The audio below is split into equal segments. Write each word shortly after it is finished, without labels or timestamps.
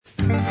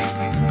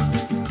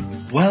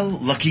Well,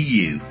 lucky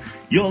you.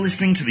 You're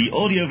listening to the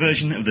audio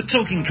version of the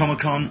Talking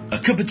Comic-Con, A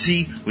Cup of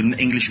Tea with an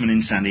Englishman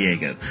in San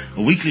Diego,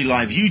 a weekly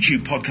live YouTube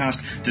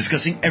podcast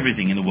discussing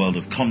everything in the world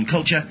of con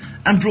culture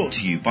and brought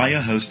to you by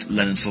your host,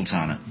 Leonard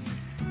Sultana.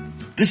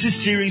 This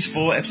is Series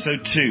 4,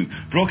 Episode 2,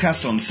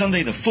 broadcast on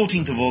Sunday the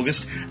 14th of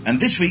August, and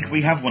this week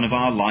we have one of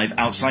our live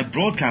outside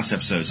broadcast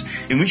episodes,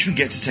 in which we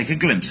get to take a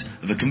glimpse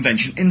of a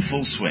convention in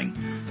full swing.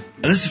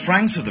 Alyssa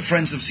Franks of the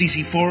Friends of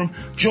CC Forum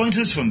joins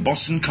us from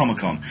Boston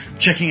Comic-Con,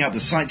 checking out the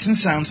sights and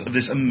sounds of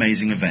this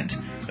amazing event.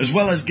 As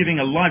well as giving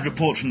a live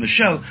report from the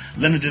show,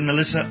 Leonard and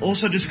Alyssa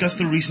also discuss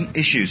the recent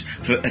issues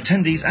for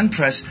attendees and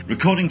press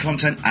recording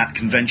content at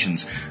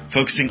conventions,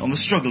 focusing on the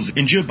struggles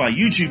endured by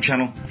YouTube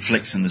channel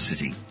Flicks in the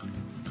City.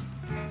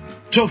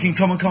 Talking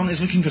Comic-Con is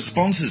looking for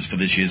sponsors for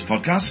this year's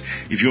podcast.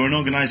 If you're an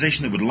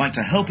organisation that would like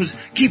to help us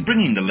keep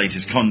bringing the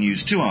latest con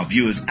news to our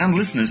viewers and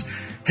listeners,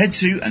 head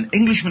to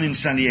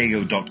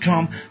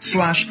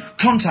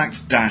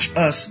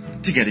anenglishmaninsandiego.com/contact-us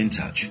to get in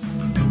touch.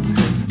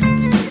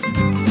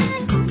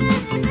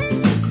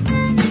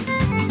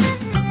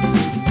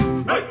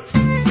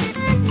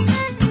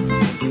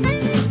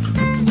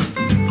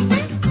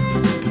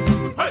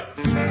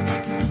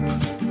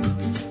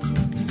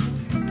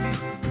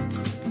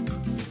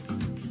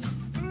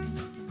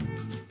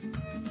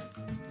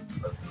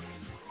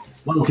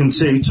 Welcome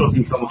to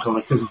Talking Comic-Con,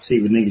 a cup of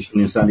tea with an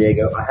Englishman in San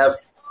Diego. I have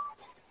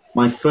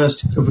my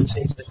first cup of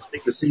tea this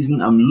particular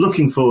season. I'm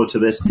looking forward to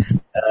this,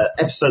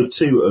 episode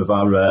 2 of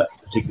our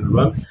particular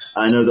run.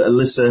 I know that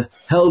Alyssa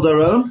held her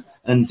own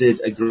and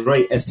did a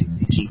great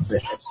STCC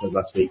episode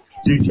last week.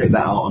 Do check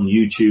that out on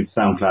YouTube,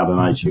 SoundCloud and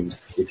iTunes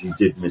if you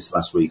did miss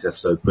last week's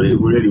episode, but it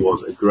really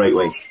was a great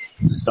way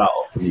to start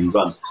off a new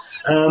run.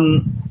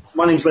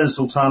 My name's Len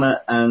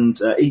Sultana,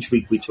 and each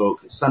week we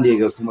talk San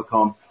Diego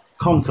Comic-Con,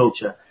 con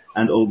culture,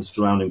 and all the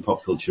surrounding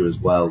pop culture as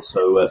well.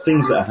 So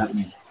things that are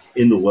happening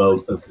in the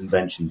world of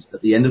conventions.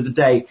 At the end of the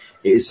day,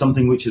 it is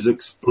something which has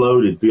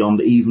exploded beyond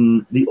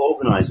even the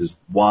organisers'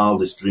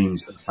 wildest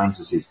dreams and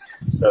fantasies.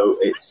 So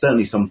it's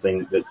certainly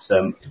something that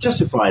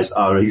justifies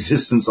our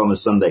existence on a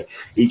Sunday,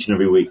 each and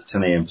every week,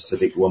 10 a.m.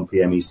 Pacific, 1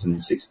 p.m. Eastern,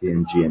 6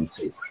 p.m.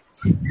 GMT.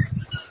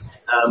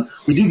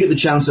 We do get the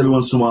chance every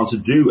once in a while to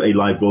do a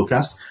live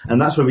broadcast, and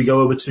that's where we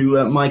go over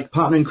to my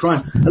partner in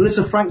crime,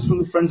 Alyssa Franks from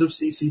the Friends of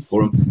CC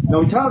Forum.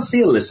 Now, we can't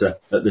see Alyssa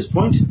at this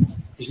point.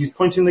 She's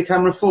pointing the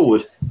camera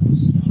forward.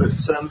 But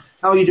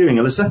how are you doing,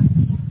 Alyssa?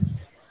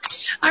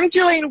 I'm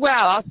doing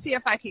well. I'll see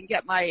if I can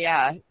get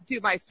my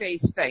do my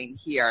face thing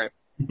here.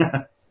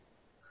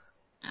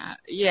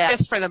 Yeah,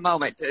 just for the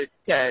moment, so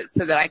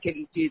that I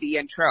can do the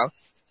intro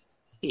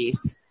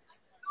piece.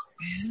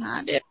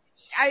 How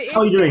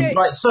are you doing?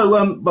 Right, so,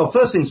 well,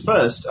 first things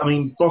first, I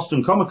mean,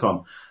 Boston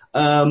Comic-Con.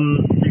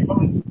 We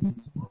won't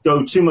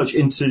go too much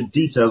into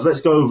details.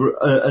 Let's go over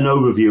an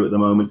overview at the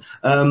moment.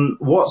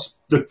 What's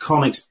the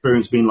con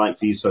experience been like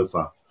for you so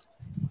far?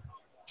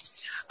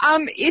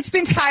 It's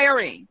been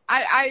tiring.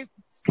 I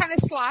kind of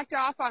slacked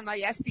off on my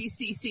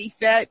SDCC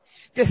fit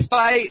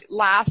despite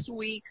last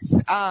week's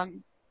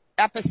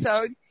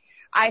episode.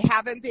 I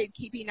haven't been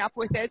keeping up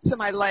with it, so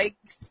my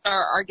legs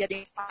are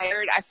getting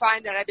tired. I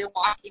find that I've been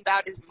walking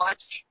about as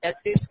much at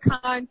this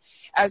con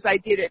as I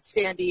did at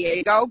San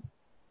Diego.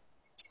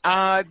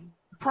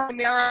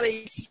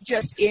 Primarily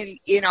just in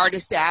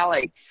Artist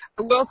Alley.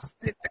 I will say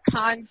that the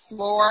con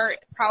floor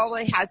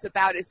probably has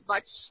about as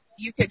much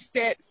you could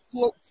fit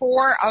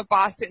 4 of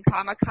Boston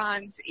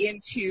Comic-Cons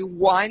into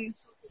one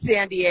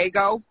San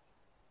Diego,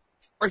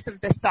 worth of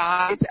the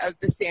size of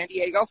the San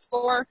Diego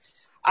floor.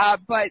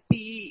 But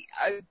the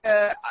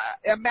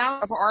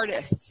amount of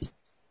artists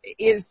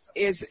is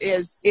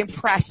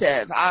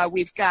impressive.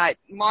 We've got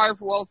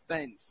Marv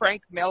Wolfman,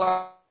 Frank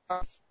Miller,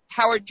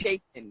 Howard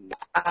Chaykin,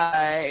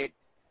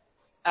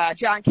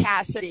 John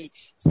Cassidy,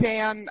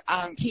 Sam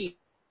Keith.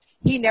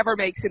 He never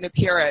makes an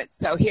appearance,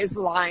 so his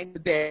line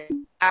has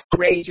been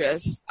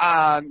outrageous.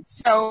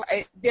 So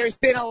there's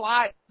been a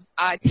lot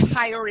of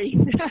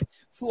tiring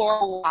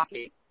floor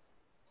walking.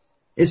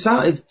 It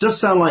does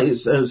sound like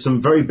it's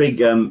some very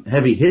big,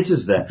 heavy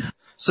hitters there.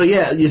 So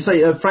yeah, you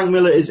say Frank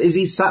Miller, is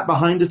he sat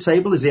behind a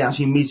table? Is he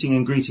actually meeting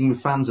and greeting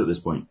with fans at this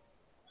point?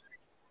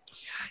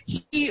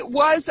 He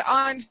was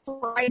on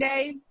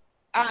Friday.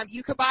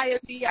 You could buy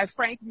a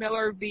Frank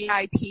Miller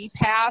VIP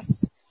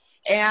pass,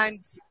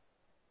 and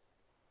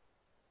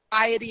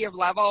variety of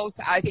levels.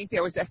 I think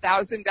there was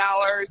 $1,000,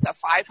 a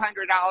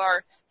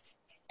 $500,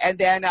 and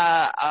then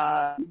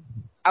I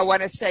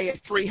want to say a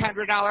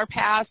 $300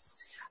 pass.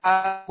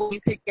 You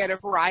could get a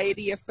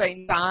variety of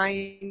things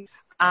signed.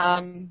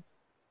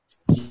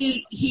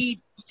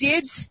 He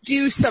did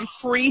do some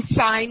free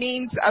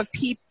signings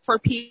for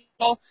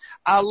people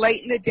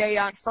late in the day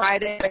on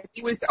Friday, but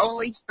he was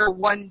only here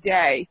one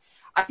day.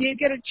 I did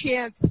get a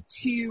chance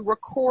to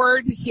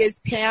record his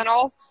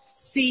panel,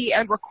 see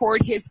and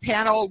record his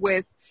panel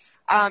with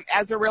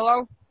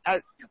Azzarillo,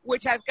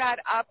 which I've got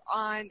up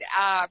on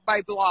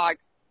my blog.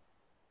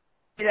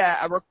 A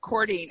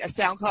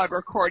SoundCloud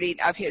recording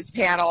of his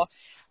panel.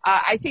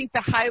 I think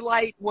the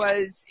highlight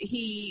was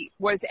he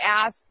was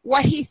asked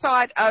what he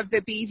thought of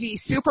the BV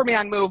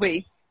Superman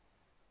movie.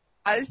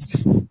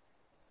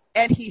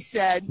 And he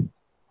said,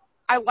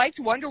 I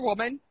liked Wonder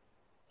Woman.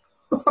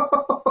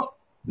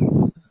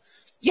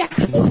 Yeah.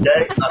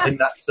 Okay, I think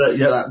that's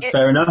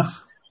fair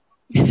enough.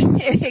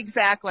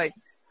 Exactly.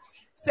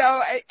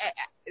 So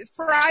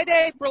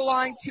Friday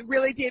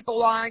really did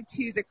belong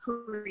to the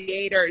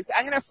creators.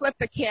 I'm going to flip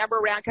the camera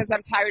around because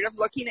I'm tired of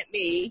looking at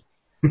me.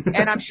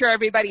 And I'm sure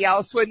everybody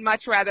else would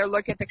much rather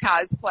look at the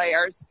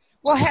cosplayers.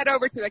 We'll head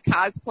over to the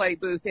cosplay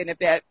booth in a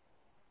bit.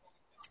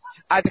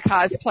 The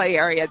cosplay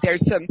area.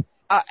 There's some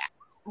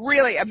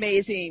really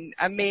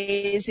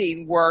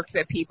amazing work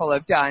that people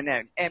have done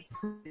and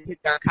presented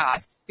their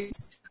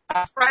costumes.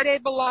 Friday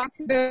belonged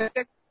to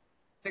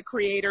the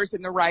creators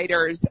and the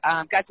writers.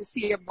 Got to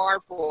see a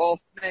Marvel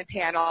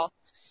panel.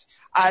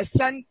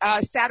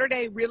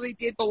 Saturday really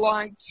did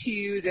belong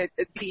to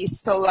the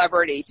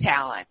celebrity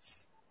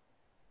talents.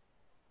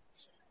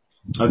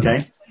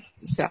 Okay.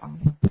 So,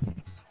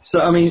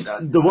 I mean,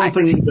 the one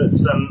thing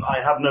that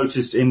I have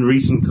noticed in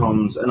recent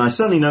cons, and I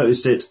certainly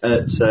noticed it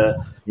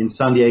in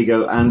San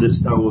Diego and at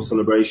Star Wars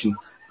Celebration,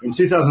 in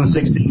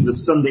 2016, the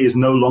Sunday is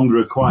no longer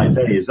a quiet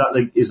day. Is that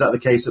the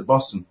case at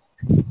Boston?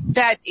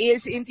 That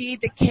is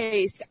indeed the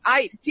case.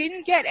 I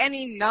didn't get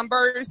any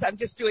numbers. I'm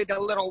just doing a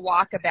little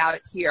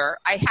walkabout here.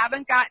 I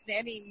haven't gotten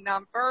any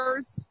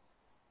numbers.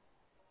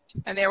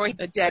 And there we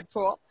go,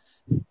 Deadpool.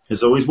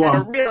 There's always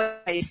one. Really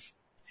nice.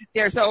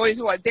 There's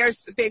always one.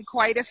 There's been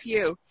quite a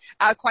few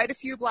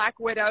Black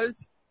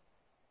Widows.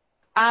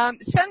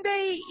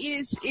 Sunday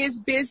is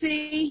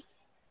busy.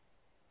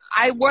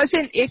 I was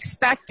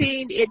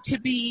expecting it to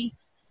be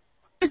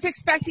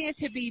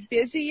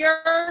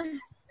busier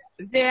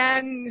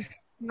than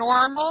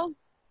normal.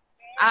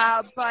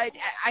 But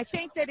I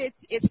think that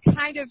it's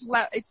kind of,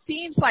 it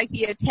seems like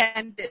the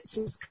attendance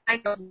is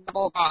kind of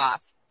leveled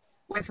off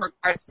with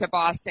regards to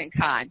Boston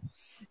Con.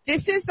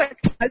 This is a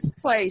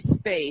cosplay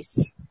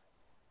space.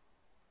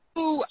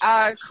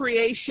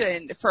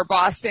 Creation for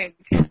Boston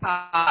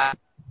Con,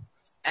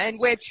 in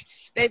which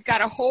they've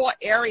got a whole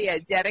area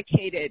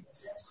dedicated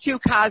to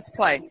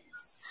cosplay.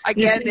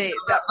 Again,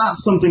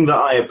 that's something that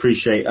I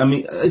appreciate. I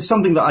mean, it's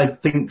something that I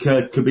think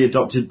could be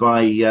adopted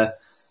by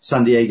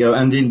San Diego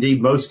and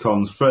indeed most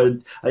cons.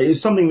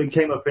 It's something that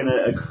came up in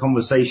a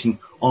conversation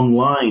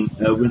online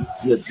with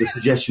the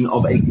suggestion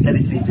of a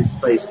dedicated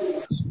space.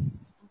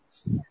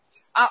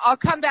 I'll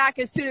come back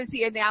as soon as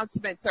the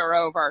announcements are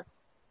over.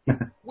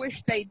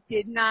 Wish they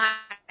did not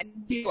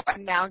do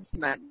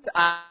announcements.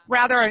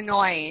 Rather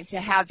annoying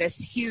to have this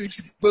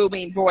huge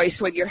booming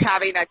voice when you're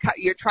trying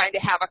to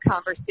have a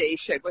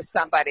conversation with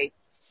somebody.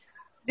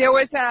 There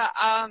was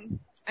an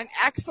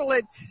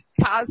excellent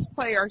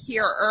cosplayer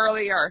here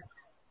earlier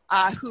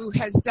who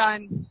has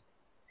done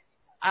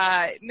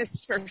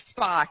Mr.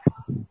 Spock,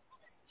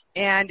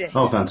 and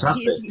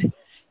fantastic.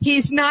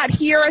 He's not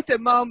here at the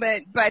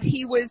moment, but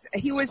he was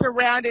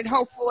around, and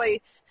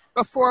hopefully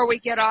before we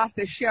get off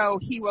the show,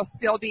 he will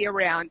still be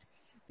around.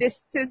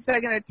 This is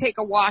going to take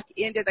a walk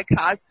into the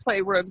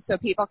cosplay room so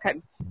people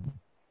can.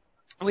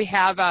 We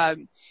have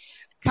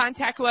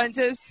contact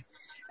lenses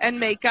and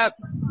makeup.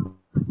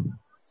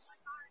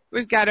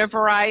 We've got a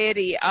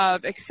variety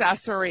of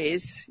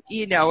accessories,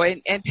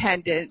 and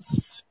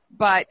pendants.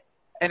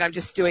 And I'm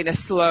just doing a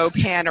slow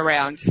pan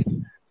around.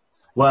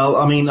 Well,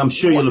 I mean, I'm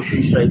sure you'll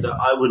appreciate that.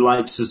 I would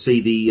like to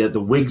see the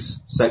wigs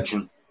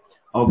section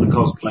of the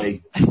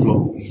cosplay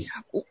floor.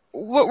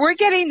 We're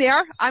getting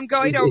there. I'm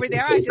going over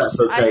there. Thank you.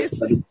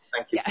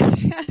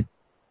 Yeah.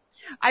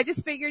 I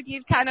just figured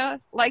you'd kind of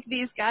like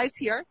these guys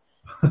here.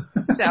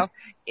 So,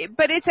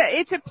 but it's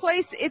a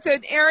place, it's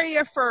an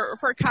area for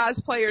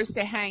cosplayers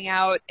to hang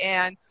out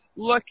and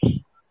look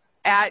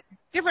at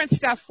different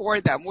stuff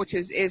for them, which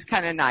is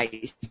kind of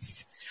nice.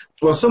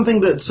 Well, something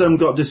that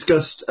got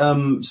discussed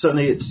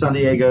certainly at San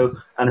Diego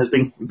and has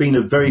been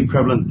a very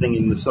prevalent thing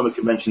in the summer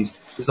conventions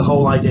is the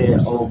whole idea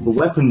of the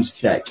weapons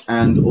check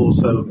and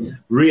also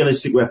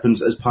realistic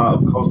weapons as part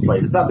of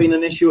cosplay. Has that been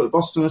an issue at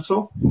Boston at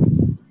all?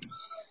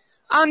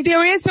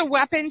 There is a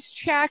weapons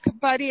check,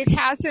 but it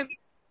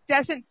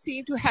doesn't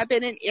seem to have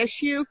been an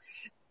issue.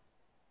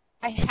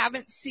 I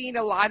haven't seen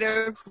a lot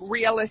of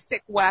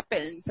realistic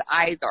weapons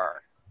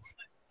either.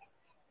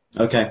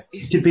 Okay.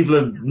 People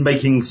are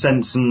making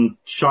sense and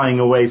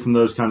shying away from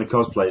those kind of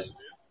cosplays.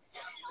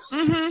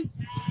 Mm-hmm.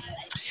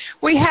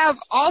 We have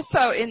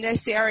also in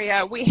this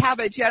area, we have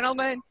a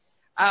gentleman,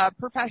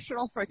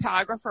 professional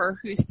photographer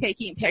who's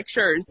taking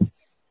pictures.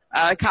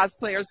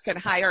 Cosplayers can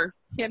hire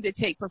him to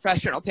take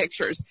professional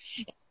pictures.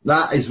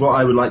 That is what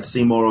I would like to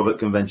see more of at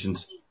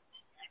conventions.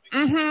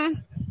 Mm-hmm.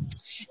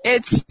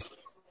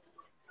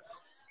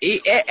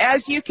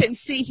 As you can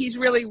see, he's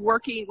really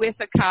working with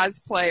a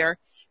cosplayer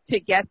to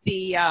get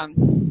the,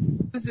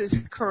 this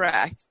is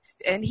correct.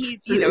 And he,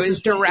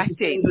 is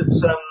directing.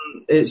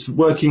 It's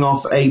working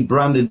off a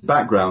branded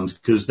background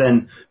because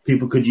then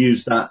people could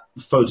use that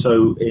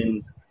photo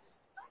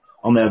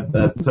on their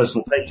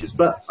personal pages.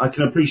 But I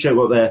can appreciate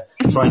what they're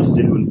trying to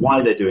do and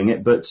why they're doing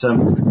it. But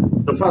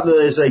The fact that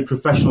there's a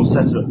professional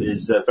setup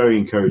is very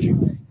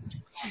encouraging.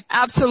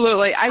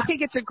 Absolutely. I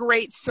think it's a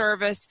great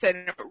service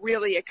and it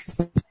really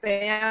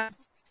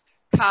expands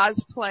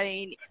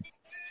cosplaying.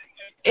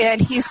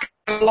 And he's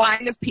got a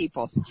line of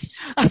people.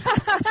 I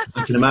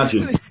can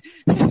imagine.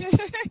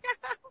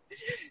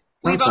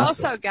 We've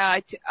also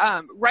got,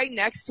 right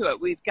next to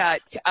it, we've got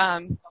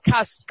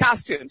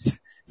costumes.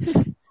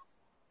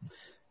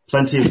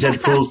 Plenty of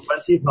Deadpools,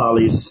 plenty of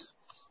Harleys.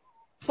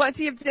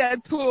 Plenty of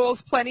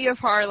Deadpools, plenty of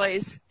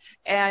Harleys.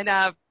 And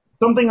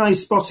something I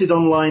spotted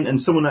online,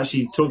 and someone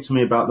actually talked to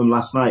me about them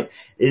last night,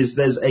 is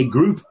there's a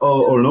group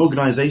or an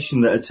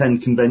organization that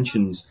attend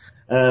conventions,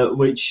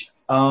 which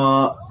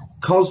are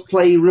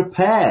cosplay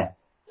repair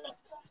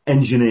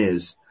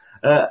engineers.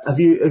 Have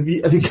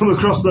you come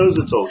across those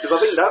at all? Because I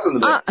think that's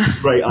another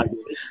great idea.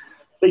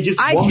 They just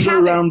wander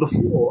around the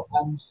floor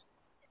and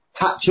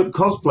patch up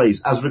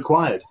cosplays as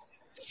required.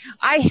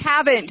 I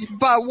haven't,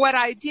 but what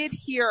I did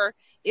hear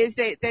is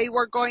that they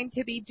were going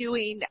to be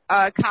doing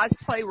a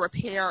cosplay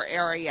repair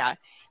area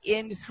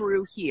in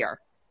through here.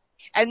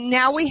 And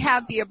now we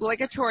have the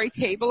obligatory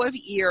table of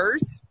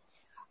ears,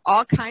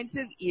 all kinds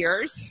of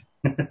ears.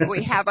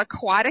 We have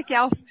aquatic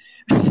elf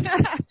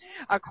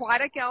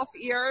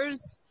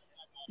ears.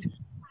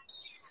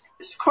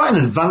 It's quite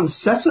an advanced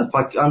setup.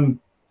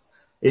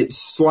 It's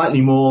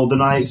slightly more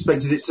than I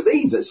expected it to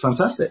be. That's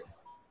fantastic.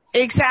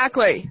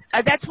 Exactly.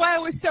 That's why I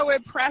was so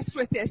impressed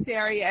with this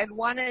area and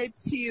wanted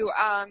to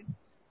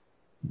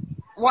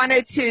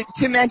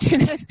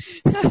mention it.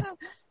 Right,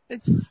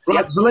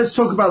 yep. So let's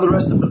talk about the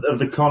rest of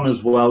the con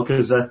as well,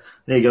 because there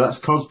you go. That's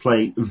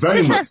cosplay,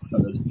 very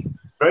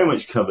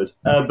much covered.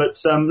 But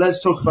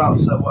let's talk about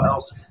what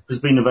else has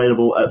been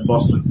available at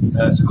Boston.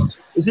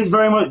 Is it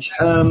very much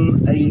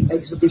a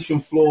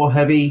exhibition floor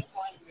heavy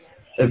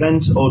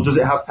event, or does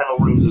it have panel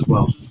rooms as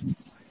well?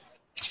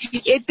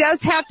 It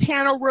does have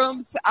panel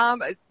rooms.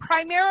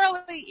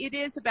 Primarily, it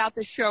is about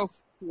the show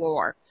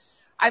floor.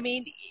 I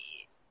mean,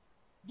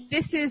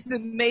 this is the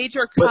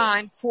major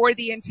con for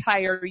the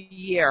entire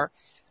year.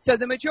 So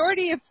the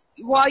majority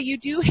while you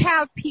do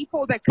have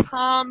people that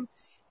come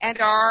and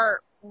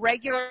are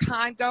regular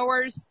con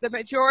goers, the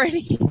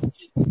majority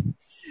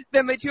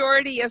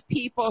of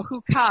people who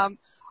come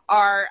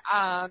are,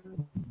 I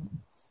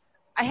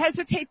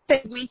hesitate to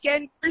say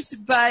weekenders,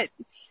 but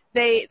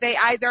they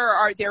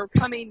either they're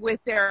coming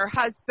with their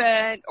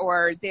husband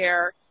or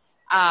they've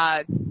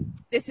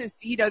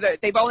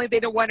only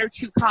been to one or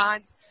two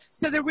cons,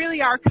 so they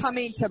really are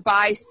coming to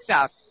buy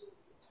stuff.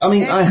 I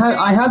mean,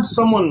 I had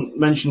someone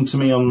mention to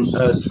me on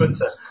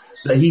Twitter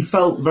that he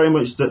felt very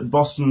much that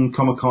Boston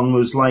Comic Con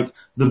was like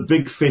the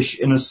big fish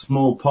in a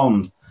small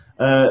pond.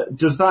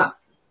 Does that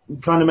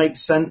kind of make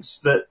sense,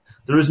 that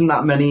there isn't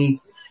that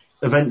many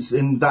events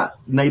in that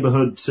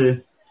neighborhood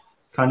to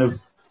kind of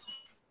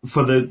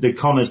for the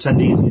con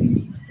attendees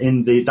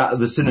in that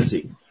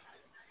vicinity?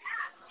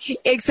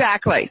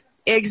 Exactly.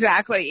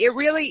 It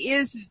really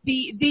is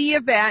the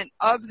event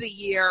of the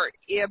year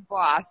in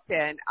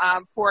Boston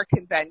for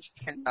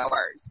convention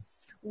goers,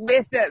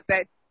 with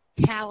the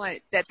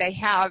talent that they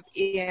have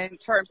in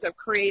terms of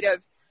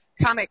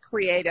comic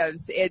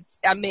creatives. It's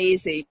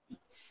amazing.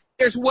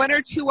 There's one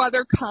or two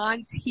other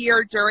cons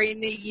here during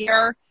the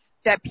year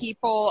that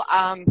people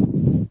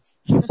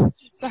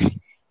sorry.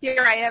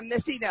 Here I am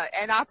missing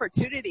an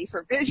opportunity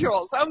for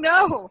visuals. Oh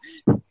no!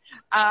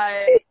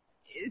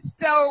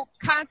 So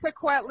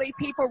consequently,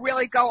 people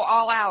really go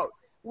all out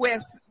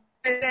with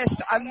this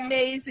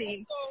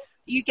amazing.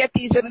 You get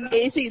these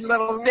amazing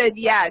little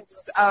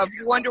vignettes of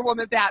Wonder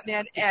Woman,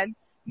 Batman, and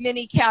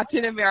mini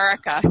Captain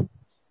America.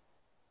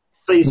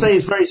 So you say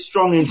it's very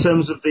strong in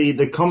terms of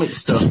the comic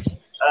stuff.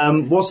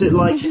 What's it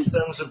like in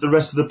terms of the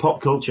rest of the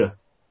pop culture?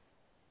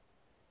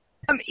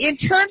 In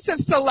terms of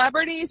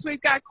celebrities,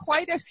 we've got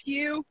quite a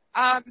few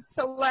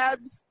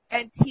celebs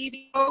and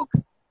TV folk.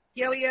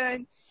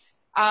 Gillian,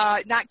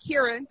 not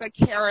Kieran, but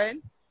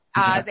Karen.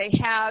 They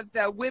have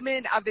the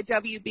women of the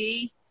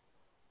WB.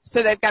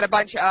 So they've got a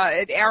bunch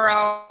an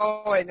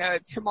Arrow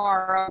and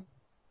Tomorrow.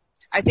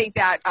 I think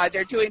that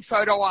they're doing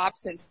photo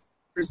ops and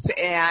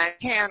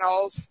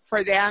panels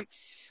for them.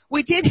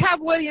 We did have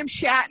William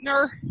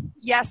Shatner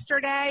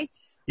yesterday.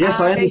 Yes,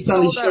 I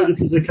understand he showed up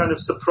as a kind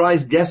of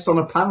surprise guest on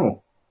a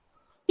panel.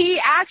 He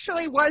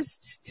actually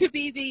was to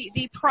be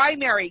the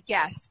primary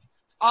guest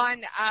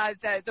on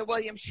the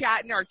William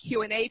Shatner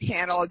Q&A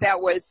panel that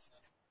was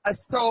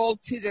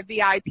sold to the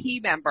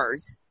VIP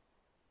members.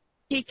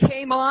 He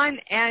came on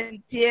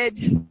and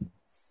did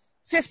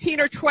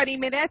 15 or 20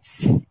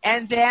 minutes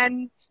and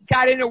then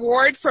got an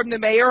award from the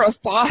mayor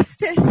of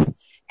Boston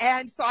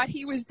and thought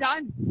he was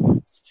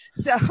done.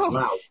 So,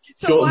 wow.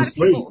 So a lot of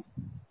people,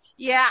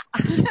 yeah,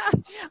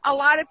 a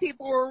lot of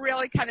people were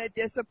really kind of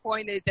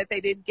disappointed that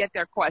they didn't get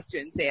their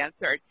questions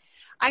answered.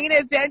 I'm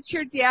going to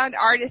venture down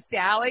Artist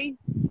Alley,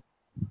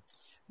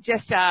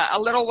 just a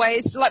little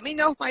ways. Let me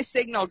know if my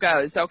signal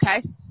goes,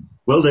 okay?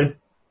 Will do.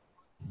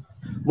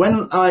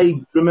 When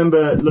I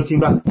remember looking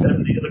back at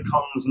the other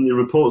cons and the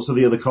reports of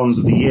the other cons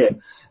of the year,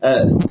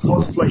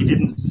 cosplay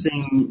didn't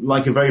seem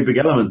like a very big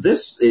element.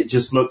 This, it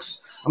just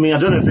looks, I mean, I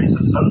don't know if it's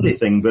a Sunday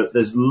thing, but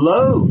there's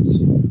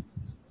loads.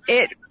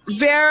 It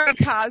very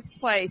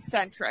cosplay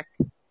centric.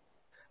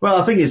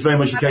 Well, I think it's very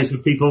much a case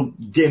of people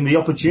getting the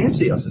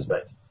opportunity, I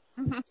suspect.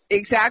 Mm-hmm.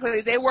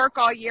 Exactly. They work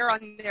all year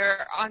on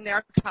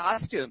their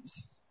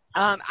costumes.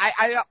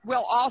 I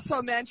will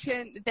also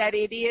mention that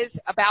it is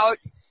about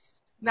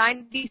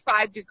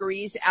 95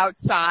 degrees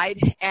outside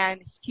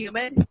and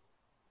humid.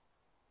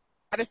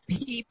 A lot of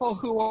people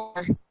who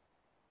are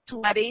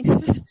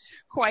sweating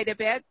quite a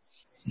bit.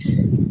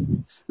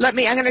 I'm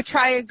going to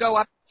try and go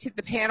up to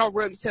the panel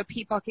room so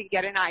people can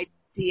get an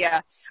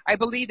idea. I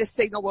believe the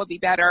signal will be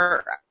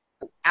better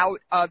out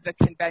of the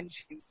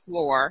convention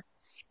floor.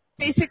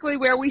 Basically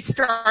where we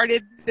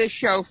started the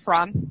show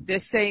from,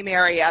 this same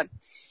area.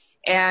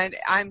 And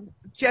I'm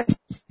just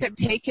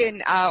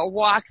taking a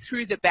walk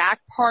through the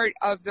back part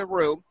of the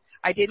room.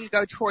 I didn't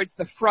go towards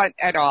the front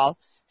at all.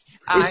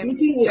 I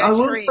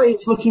will say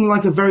it's looking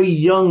like a very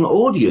young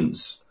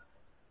audience.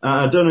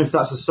 I don't know if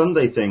that's a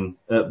Sunday thing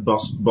at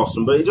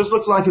Boston, but it does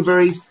look like a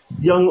very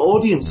young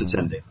audience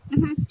attending.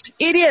 Mm-hmm.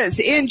 It is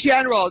in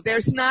general.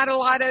 There's not a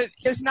lot of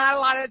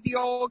the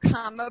old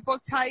comic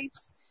book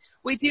types.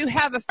 We do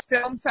have a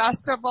film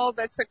festival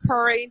that's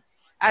occurring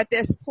at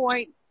this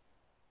point.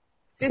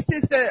 This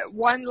is the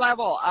one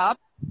level up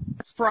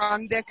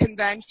from the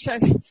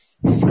convention.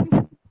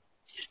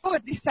 Oh,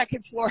 the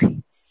second floor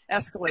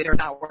escalator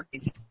not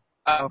working.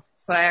 Oh,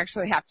 so I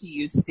actually have to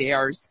use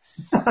stairs.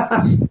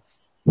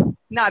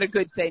 Not a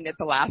good thing at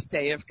the last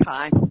day of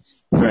con.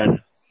 Right.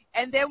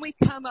 And then we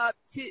come up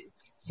to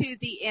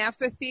the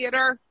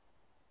amphitheater,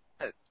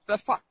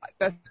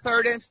 the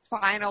third and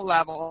final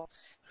level.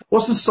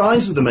 What's the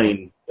size of the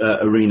main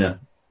arena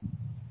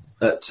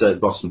at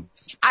Boston?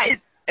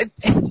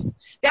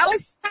 That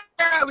was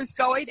where I was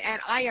going,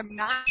 and I am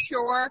not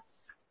sure.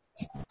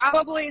 It's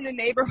probably in the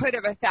neighborhood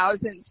of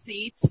 1,000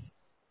 seats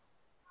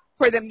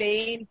for the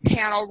main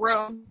panel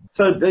room.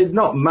 So they're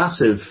not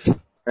massive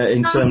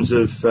in terms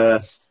of...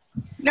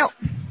 No.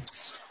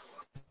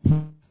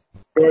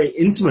 Very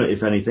intimate,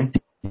 if anything.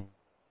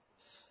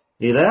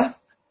 You there?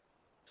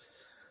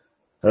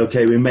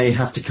 Okay, we may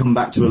have to come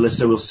back to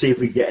Alyssa. We'll see if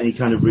we get any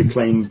kind of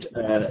reclaimed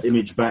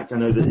image back. I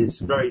know that it's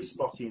very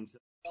spotty.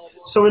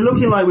 So we're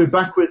looking like we're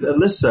back with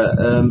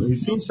Alyssa, who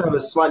seems to have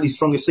a slightly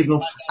stronger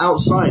signal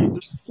outside.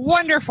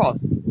 Wonderful.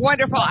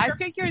 Wonderful. I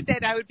figured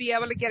that I would be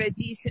able to get a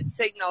decent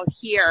signal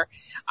here.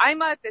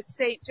 I'm at the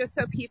same, just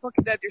so people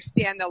can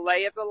understand the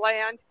lay of the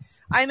land,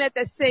 I'm at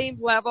the same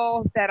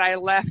level that I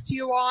left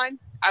you on.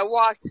 I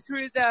walked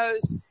through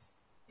those,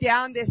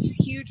 down this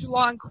huge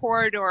long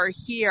corridor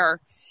here,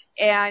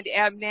 and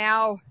am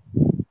now,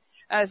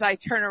 as I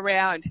turn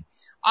around,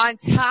 on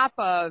top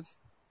of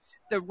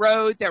the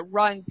road that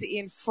runs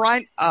in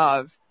front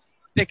of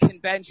the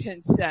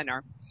convention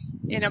center.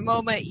 In a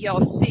moment,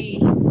 you'll see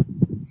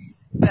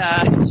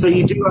the... So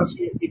you do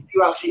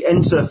actually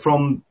enter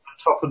from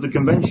the top of the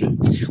convention?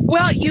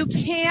 Well, you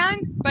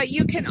can, but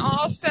you can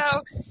also,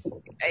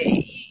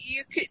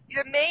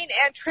 the main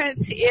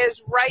entrance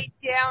is right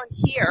down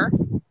here,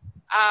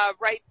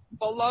 right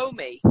below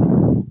me,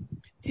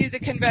 to the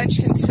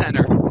convention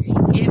center,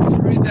 in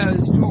through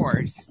those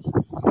doors.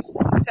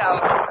 So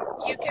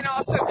you can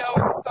also go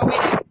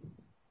in.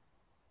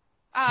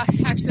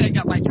 Actually, I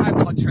got my time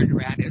all turned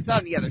around. It was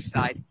on the other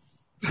side.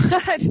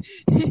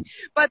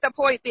 But the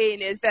point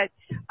being is that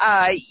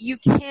you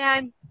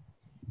can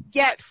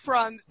get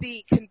from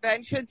the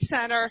convention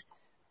center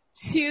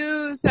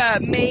to the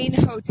main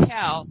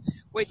hotel,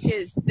 which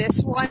is this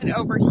one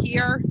over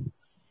here,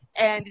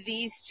 and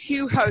these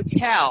two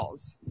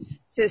hotels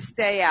to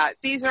stay at.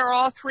 These are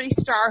all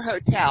 3-star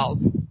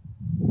hotels,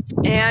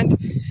 and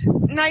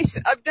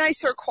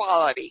nicer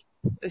quality.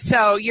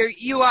 So you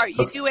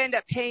do end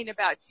up paying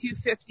about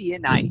 $250 a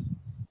night.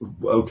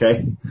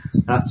 Okay,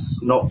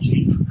 that's not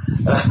cheap.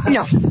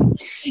 No,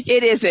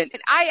 it isn't.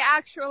 And I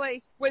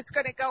actually was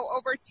going to go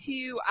over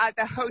to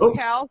the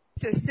hotel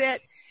to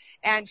sit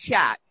and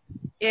chat,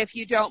 if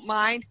you don't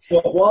mind.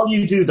 Well, while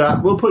you do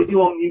that, we'll put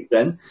you on mute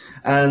then,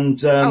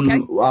 and okay.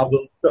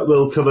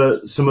 We'll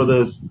cover some of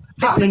the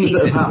happenings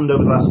that have happened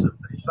over the last.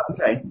 Is that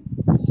okay?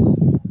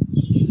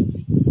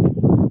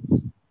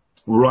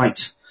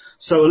 Right.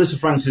 So Alyssa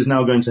Franks is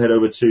now going to head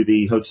over to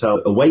the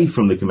hotel away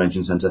from the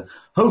convention centre.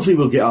 Hopefully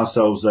we'll get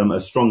ourselves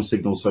a strong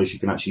signal so she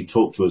can actually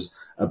talk to us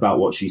about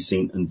what she's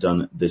seen and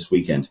done this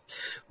weekend.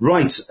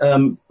 Right.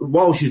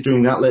 While she's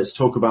doing that, let's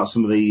talk about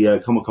some of the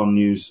Comic-Con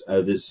news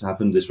that's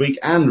happened this week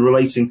and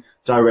relating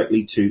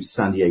directly to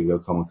San Diego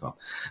Comic-Con.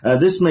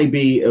 This may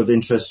be of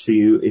interest for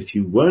you if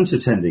you weren't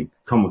attending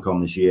Comic-Con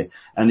this year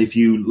and if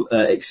you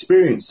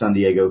experienced San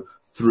Diego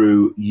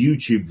through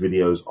YouTube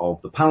videos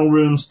of the panel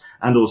rooms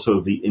and also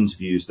the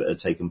interviews that had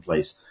taken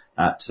place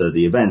at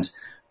the event.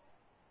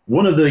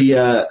 One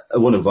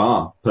of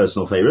our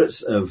personal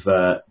favourites of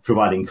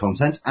providing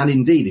content, and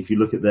indeed, if you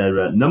look at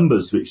their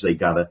numbers which they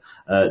gather,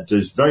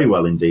 does very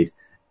well indeed,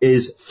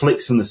 is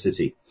Flicks in the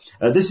City.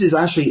 This is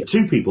actually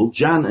two people,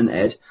 Jan and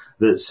Ed,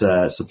 that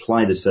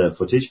supply this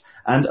footage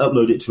and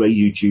upload it to a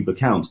YouTube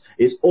account.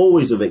 It's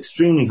always of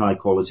extremely high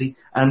quality,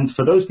 and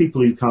for those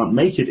people who can't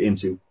make it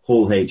into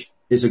Hall H,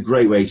 it's a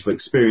great way to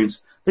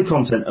experience the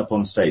content up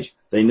on stage.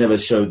 They never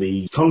show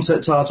the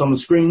concept art on the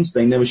screens,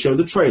 they never show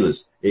the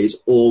trailers. It's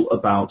all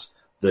about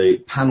the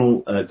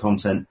panel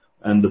content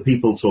and the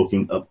people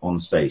talking up on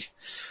stage.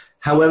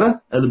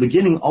 However, at the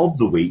beginning of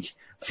the week,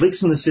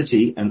 Flicks in the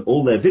City and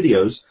all their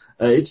videos,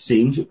 it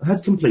seemed,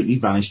 had completely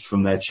vanished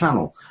from their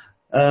channel.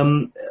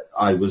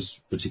 I was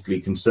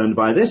particularly concerned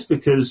by this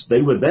because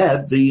they were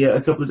there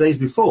a couple of days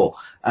before,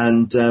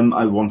 and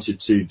I wanted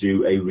to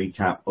do a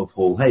recap of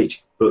Hall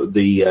H, but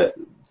the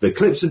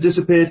clips had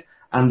disappeared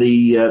and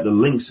the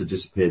links had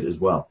disappeared as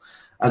well.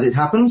 As it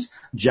happens,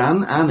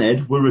 Jan and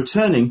Ed were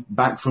returning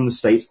back from the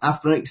States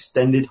after an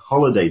extended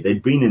holiday.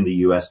 They'd been in the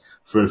US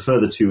for a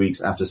further 2 weeks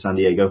after San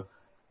Diego.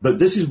 But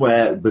this is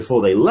where,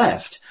 before they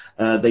left,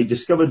 they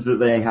discovered that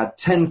they had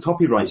 10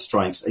 copyright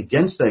strikes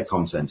against their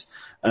content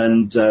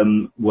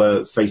and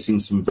were facing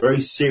some very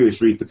serious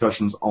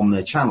repercussions on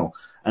their channel.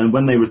 And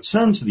when they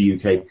returned to the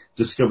UK,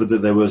 discovered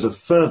that there was a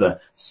further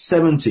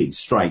 70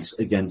 strikes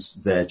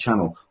against their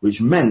channel, which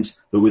meant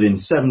that within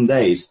 7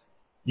 days,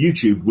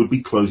 YouTube would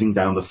be closing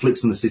down the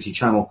Flicks in the City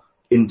channel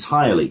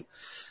entirely.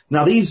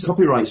 Now, these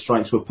copyright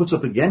strikes were put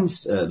up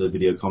against the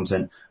video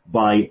content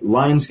by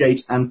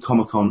Lionsgate and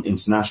Comic-Con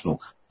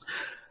International,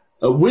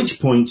 at which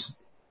point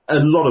a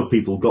lot of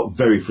people got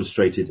very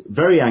frustrated,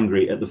 very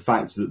angry at the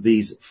fact that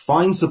these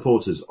fine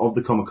supporters of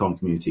the Comic-Con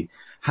community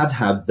had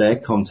had their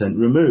content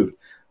removed.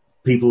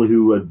 People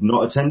who had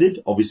not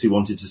attended obviously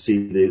wanted to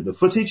see the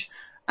footage,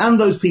 and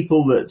those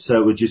people that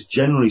were just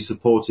generally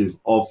supportive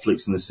of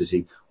Flicks in the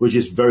City were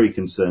just very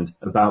concerned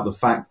about the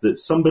fact that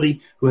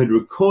somebody who had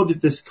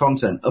recorded this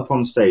content up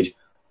on stage,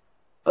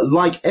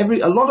 like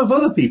a lot of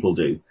other people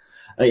do,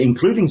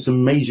 including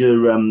some major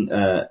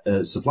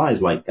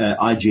suppliers like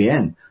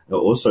IGN,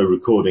 also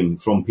recording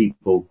from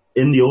people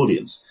in the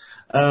audience,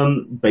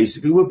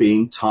 basically were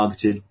being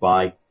targeted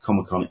by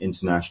Comic-Con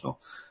International.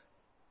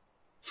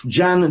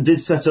 Jan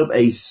did set up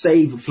a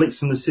Save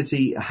Flicks in the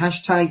City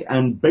hashtag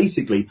and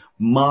basically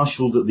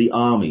marshaled the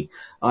army.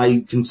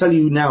 I can tell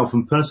you now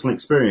from personal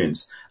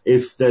experience,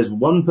 if there's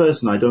one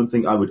person I don't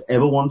think I would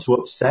ever want to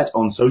upset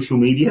on social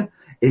media,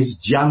 is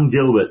Jan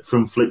Gilbert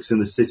from Flicks in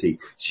the City.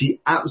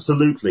 She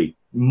absolutely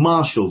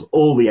marshaled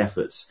all the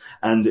efforts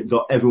and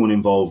got everyone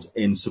involved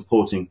in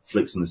supporting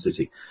Flicks in the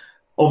City.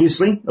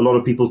 Obviously, a lot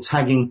of people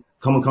tagging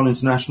Comic-Con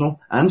International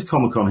and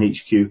Comic-Con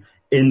HQ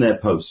in their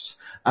posts.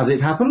 As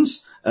it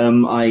happens,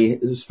 I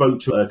spoke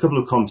to a couple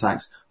of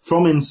contacts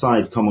from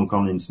inside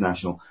Comic-Con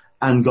International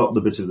and got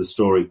the bit of the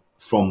story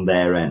from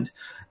their end.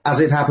 As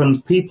it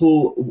happened,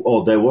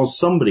 there was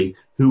somebody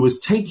who was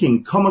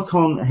taking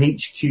Comic-Con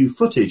HQ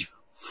footage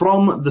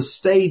from the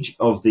stage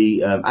of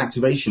the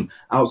activation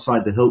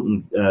outside the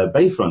Hilton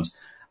Bayfront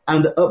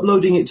and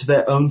uploading it to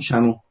their own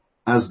channel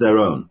as their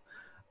own.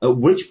 At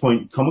which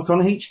point, Comic-Con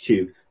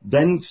HQ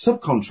then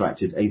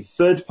subcontracted a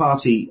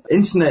third-party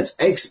internet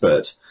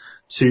expert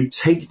to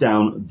take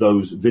down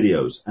those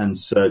videos and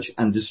search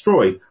and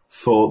destroy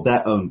for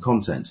their own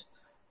content.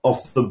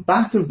 Off the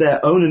back of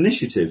their own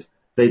initiative,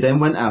 they then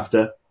went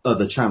after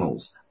other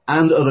channels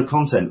and other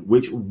content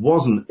which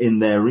wasn't in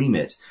their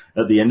remit.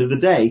 At the end of the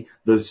day,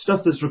 the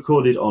stuff that's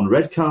recorded on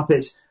red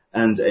carpet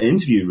and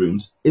interview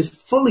rooms is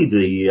fully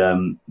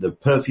the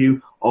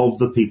purview of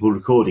the people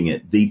recording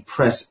it, the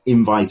press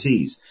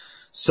invitees.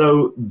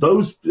 So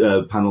those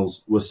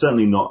panels were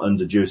certainly not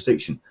under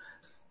jurisdiction.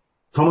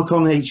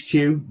 Comic-Con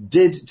HQ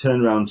did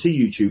turn around to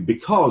YouTube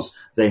because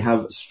they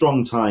have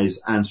strong ties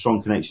and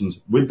strong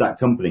connections with that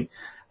company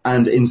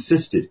and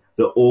insisted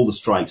that all the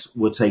strikes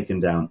were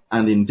taken down.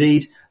 And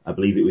indeed, I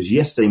believe it was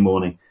yesterday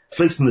morning,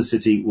 Flicks in the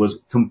City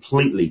was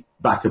completely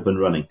back up and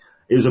running.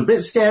 It was a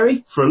bit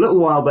scary for a little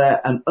while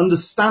there, and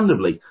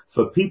understandably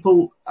for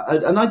people,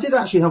 and I did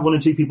actually have one or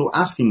two people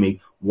asking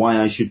me why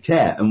I should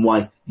care and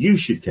why you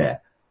should care.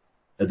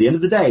 At the end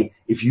of the day,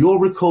 if you're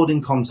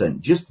recording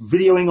content, just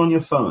videoing on your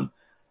phone,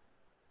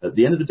 at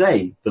the end of the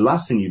day, the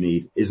last thing you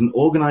need is an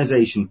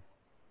organization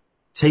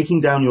taking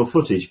down your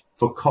footage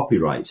for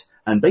copyright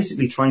and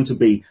basically trying to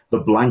be the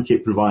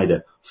blanket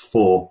provider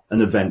for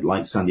an event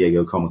like San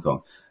Diego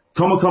Comic-Con.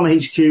 Comic-Con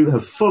HQ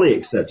have fully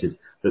accepted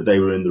that they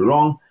were in the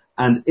wrong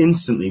and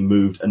instantly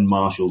moved and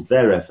marshaled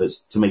their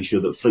efforts to make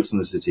sure that Flicks in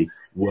the City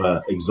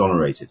were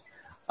exonerated.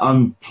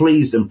 I'm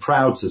pleased and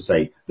proud to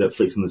say that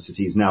Flicks in the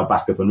City is now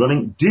back up and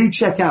running. Do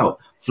check out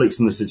Flicks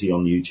in the City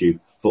on YouTube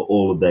for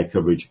all of their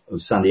coverage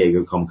of San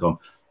Diego Comic-Con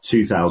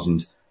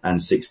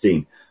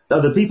 2016.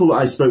 The people that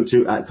I spoke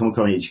to at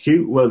Comic-Con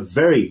HQ were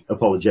very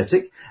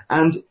apologetic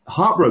and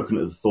heartbroken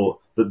at the thought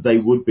that they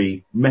would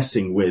be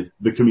messing with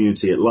the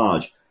community at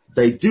large.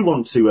 They do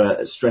want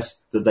to stress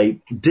that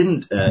they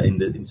didn't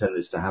intend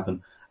this to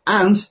happen,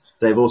 and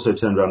they've also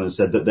turned around and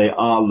said that they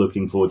are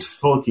looking forward to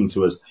talking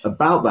to us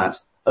about that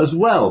as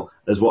well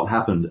as what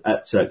happened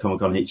at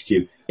Comic-Con HQ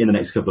in the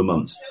next couple of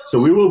months. So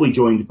we will be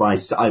joined by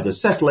either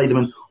Seth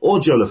Laderman or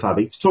Joe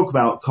LaFavi to talk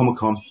about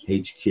Comic-Con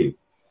HQ.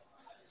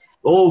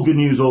 All good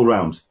news all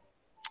round.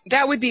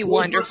 That would be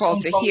wonderful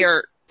to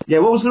hear. Yeah,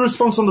 what was the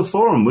response on the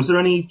forum? Was there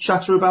any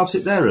chatter about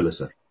it there,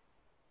 Alyssa?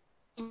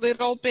 A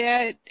little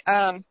bit.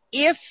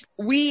 If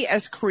we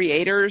as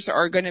creators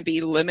are going to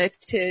be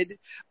limited,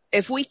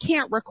 if we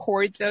can't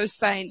record those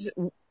things,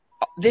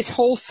 this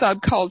whole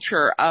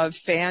subculture of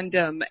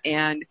fandom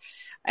and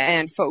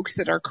folks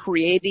that are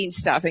creating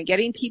stuff and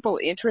getting people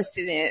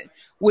interested in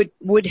it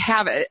would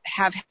have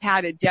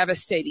had a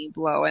devastating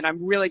blow. And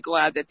I'm really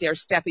glad that they're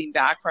stepping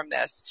back from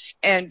this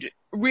and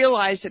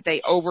realize that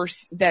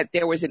that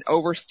there was an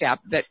overstep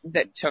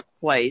that took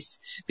place,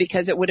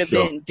 because it would have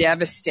been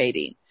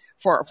devastating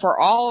for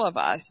all of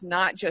us,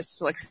 not just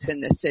Flicks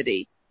in the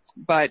City.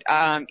 But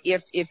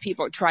if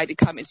people try to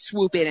come and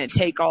swoop in and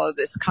take all of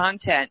this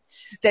content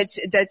that's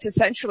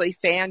essentially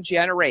fan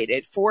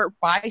generated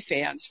by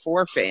fans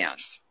for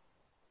fans.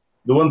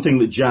 The one thing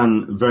that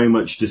Jan very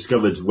much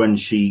discovered when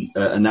she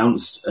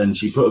announced and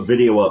she put a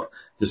video up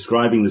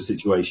describing the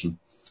situation,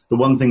 the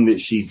one thing that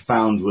she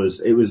found was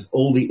it was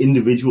all the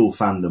individual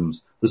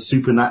fandoms, the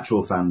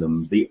Supernatural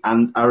fandom, the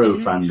Arrow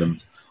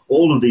fandom,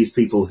 all of these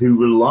people who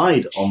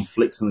relied on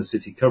Flicks in the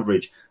City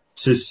coverage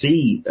to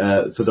see,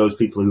 for those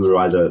people who were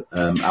either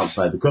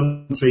outside the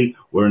country,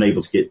 were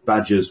unable to get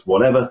badges,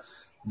 whatever,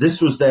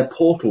 this was their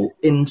portal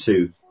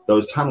into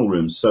those panel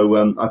rooms.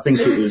 So I think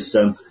it was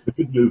a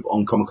good move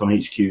on Comic-Con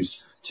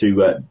HQ's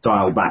to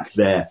dial back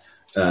their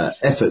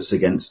efforts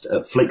against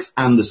Flicks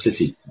and the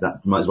City.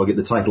 That might as well get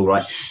the title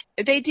right.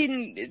 They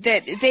didn't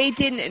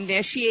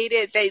initiate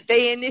it.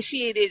 They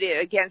initiated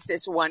it against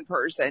this one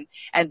person,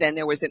 and then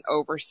there was an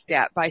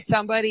overstep by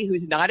somebody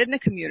who's not in the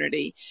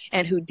community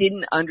and who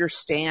didn't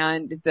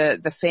understand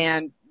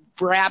the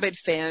rabid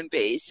fan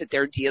base that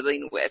they're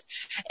dealing with.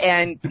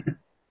 And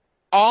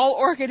all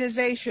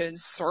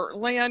organizations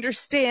certainly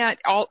understand,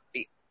 all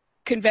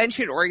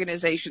convention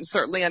organizations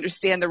certainly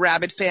understand the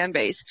rabid fan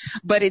base,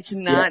 but it's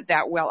not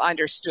that well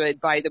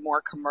understood by the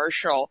more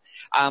commercial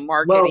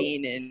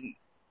marketing and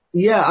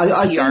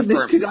I PR think this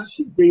firms. could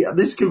actually be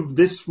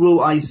this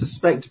will, I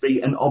suspect, be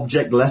an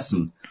object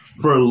lesson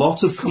for a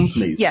lot of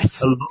companies.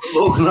 Yes. A lot of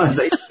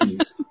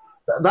organizations.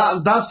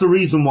 That's the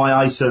reason why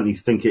I certainly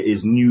think it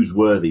is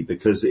newsworthy,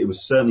 because it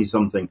was certainly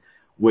something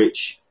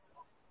which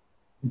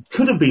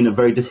could have been a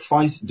very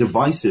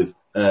divisive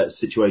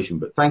situation,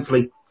 but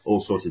thankfully all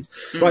sorted.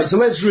 Right, so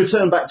let's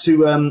return back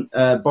to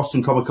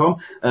Boston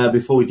Comic-Con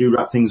before we do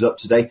wrap things up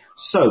today.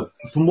 So,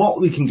 from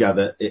what we can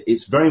gather,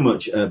 it's very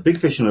much a big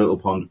fish in a little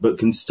pond, but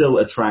can still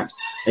attract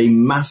a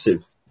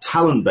massive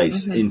talent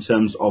base in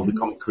terms of the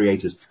comic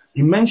creators.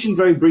 You mentioned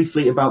very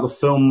briefly about the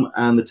film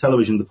and the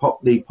television, the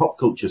pop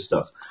culture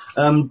stuff.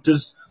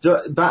 Does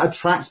that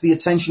attract the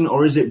attention,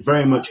 or is it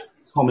very much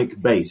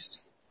comic based?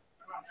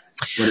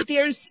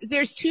 There's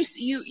two,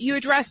 you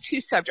addressed two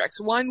subjects.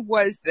 One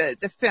was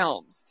the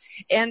films,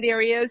 and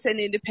there is an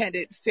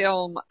independent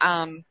film,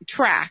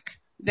 track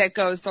that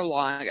goes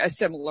along, a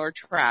similar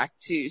track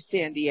to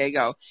San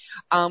Diego,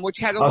 which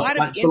had a lot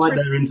of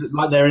interest.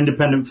 Like their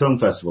independent film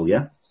festival,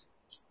 yeah?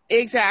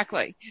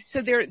 Exactly.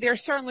 So there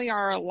certainly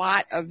are a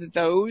lot of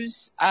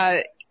those,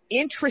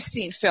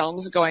 interesting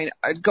films going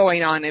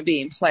on and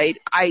being played.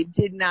 I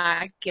did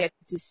not get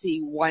to see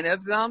one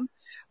of them.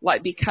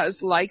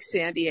 Because like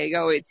San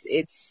Diego,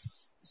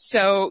 it's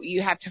so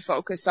you have to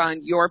focus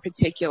on your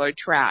particular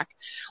track.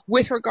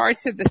 With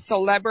regards to the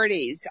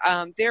celebrities,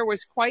 there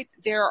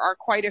are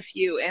quite a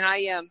few, and I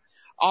am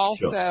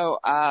also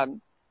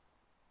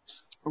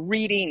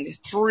reading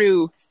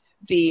through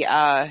the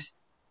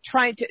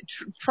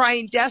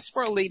trying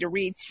desperately to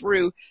read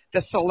through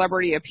the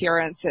celebrity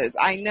appearances.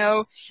 I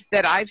know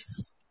that I've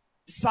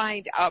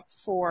signed up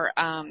for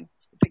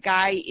the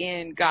guy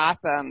in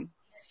Gotham.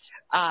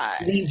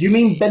 Do you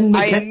mean Ben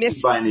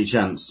McKenzie by any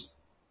chance?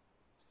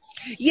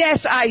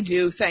 Yes, I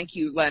do. Thank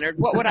you, Leonard.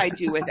 What would I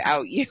do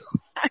without you?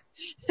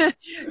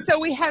 So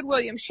we had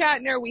William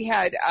Shatner. We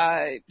had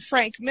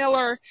Frank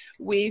Miller.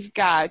 We've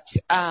got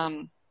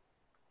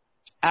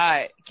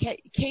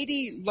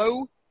Katie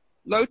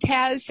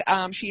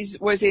Lotez. She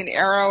was in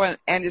Arrow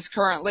and is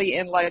currently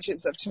in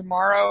Legends of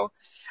Tomorrow.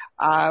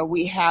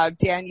 We have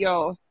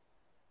Danielle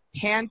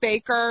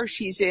Hanbaker.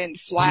 She's in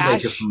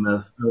Flash. Hanbaker from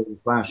the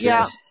Flash,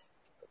 yeah.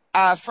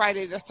 Yes.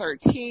 Friday the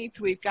 13th,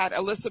 we've got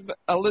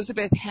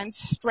Elizabeth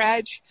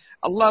Henstridge,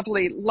 a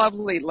lovely,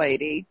 lovely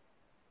lady,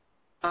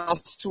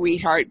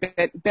 sweetheart,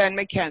 Ben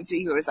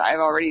McKenzie, who I've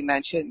already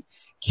mentioned,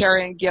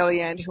 Karen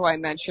Gillian, who I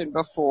mentioned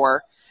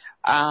before.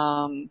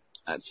 Let's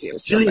see.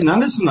 Gillian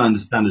Anderson, I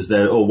understand, is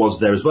there, or was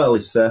there as well.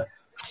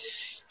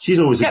 She's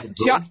always a good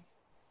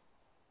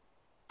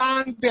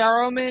John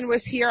Barrowman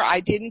was here. I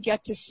didn't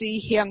get to see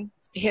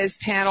his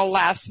panel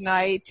last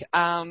night.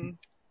 And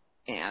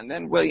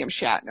then William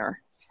Shatner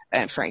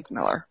and Frank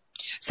Miller.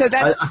 So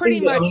that's pretty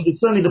much. I mean,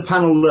 certainly the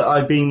panel that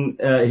I've been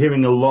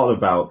hearing a lot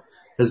about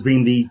has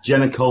been the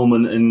Jenna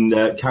Coleman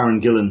and Karen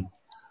Gillan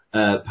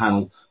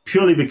panel,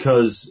 purely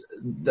because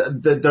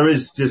there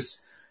is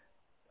just,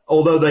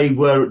 although they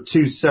were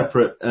two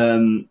separate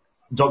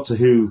Doctor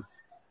Who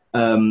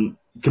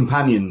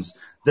companions,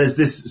 there's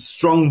this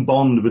strong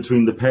bond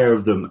between the pair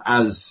of them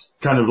as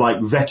kind of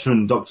like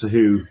veteran Doctor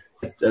Who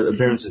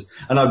appearances.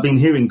 And I've been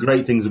hearing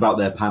great things about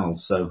their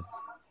panels, so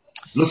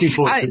looking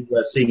forward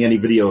to seeing any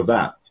video of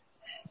that.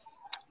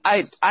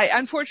 I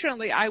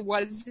unfortunately I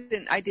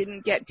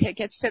didn't get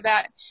tickets to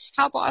that.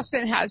 How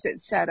Boston has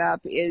it set up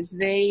is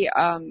the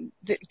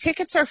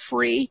tickets are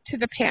free to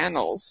the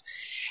panels,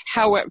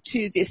 however,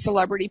 to the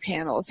celebrity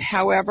panels.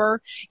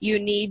 However, you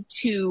need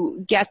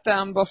to get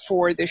them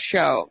before the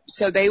show.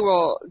 So they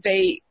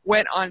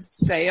went on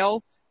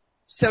sale,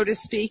 so to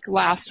speak,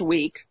 last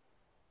week,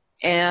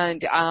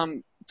 and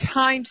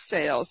timed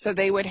sale. So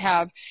they would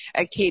have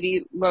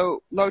Katie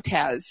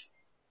Lotez,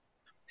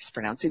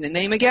 pronouncing the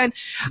name again.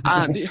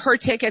 Her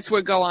tickets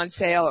would go on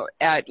sale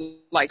at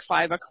like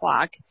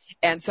 5:00,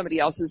 and somebody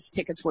else's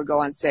tickets would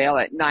go on sale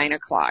at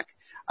 9:00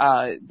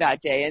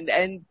 that day.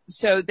 And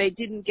so they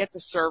didn't get the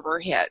server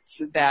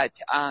hits that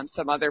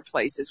some other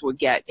places would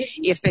get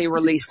if they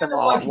released them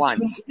all at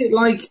once. Is it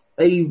like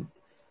a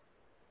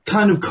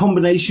kind of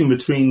combination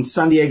between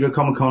San Diego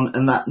Comic-Con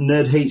and that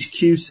Nerd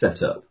HQ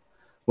setup,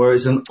 where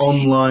it's an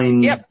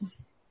online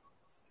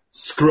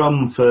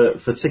scrum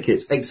for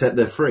tickets, except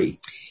they're free?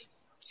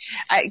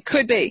 It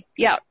could be.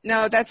 Yeah.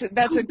 No, that's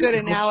a good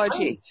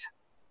analogy.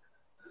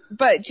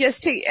 But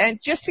just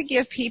to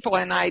give people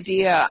an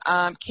idea,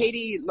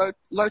 Katie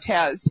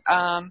Lotez,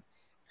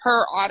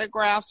 her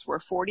autographs were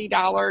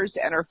 $40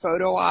 and her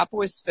photo op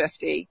was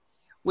 $50.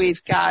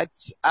 We've got,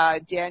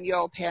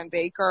 Daniel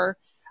Pan-Baker,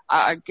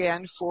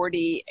 again,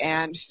 $40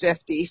 and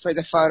 $50 for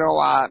the photo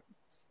op.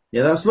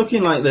 Yeah, that's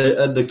looking like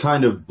the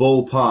kind of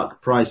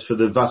ballpark price for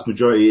the vast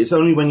majority. It's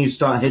only when you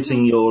start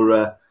hitting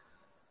your,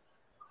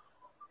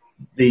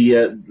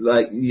 your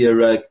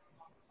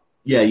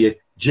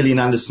Gillian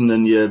Anderson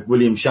and your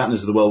William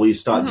Shatners of the world, where you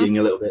start getting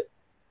a little bit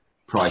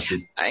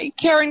pricey.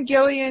 Karen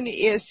Gillian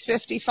is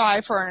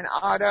 $55 for an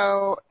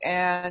auto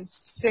and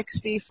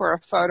 $60 for a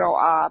photo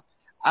op.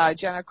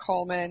 Jenna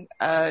Coleman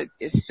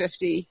is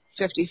 $50,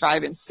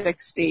 $55 and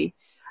 $60.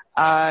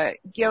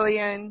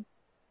 Gillian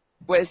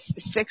was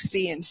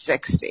 $60 and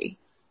 $60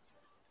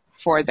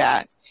 for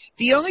that.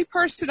 The only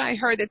person I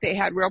heard that they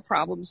had real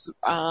problems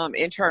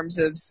in terms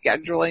of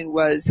scheduling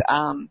was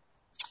the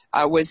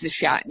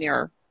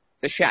Shatner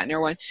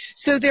one.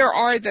 So there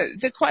are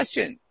the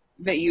question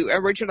that you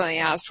originally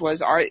asked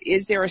was,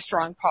 is there a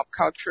strong pop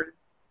culture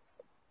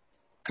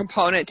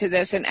component to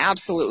this? And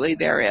absolutely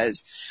there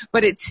is,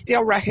 but it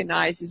still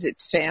recognizes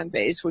its fan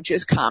base, which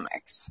is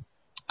comics.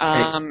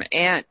 And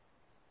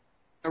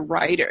the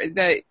writer,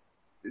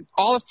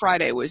 all of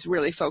Friday was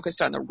really focused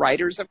on the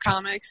writers of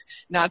comics,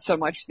 not so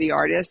much the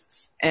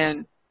artists.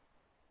 And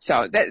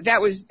so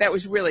that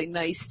was really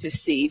nice to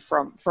see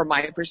from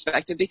my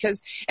perspective,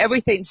 because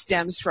everything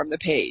stems from the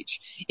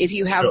page. If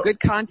you have good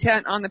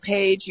content on the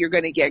page, you're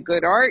going to get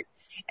good art,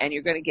 and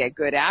you're going to get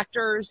good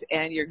actors,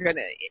 and you're going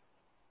to,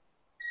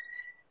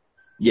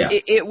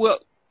 it will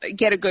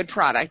get a good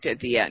product at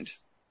the end.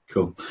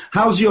 Cool.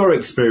 How's your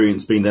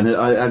experience been then?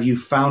 Have you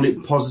found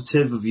it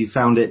positive? Have you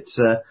found it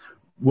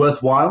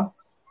worthwhile?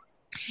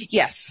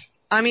 Yes.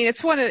 I mean,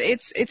 it's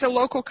a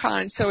local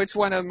con, so it's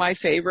one of my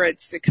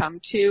favorites to come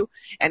to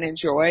and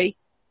enjoy.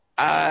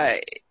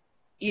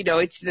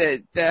 It's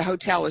the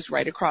hotel is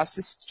right across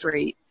the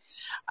street.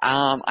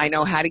 I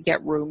know how to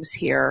get rooms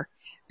here.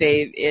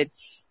 The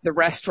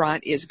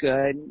restaurant is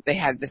good. They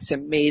had this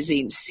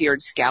amazing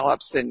seared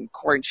scallops and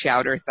corn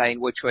chowder thing,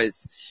 which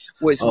was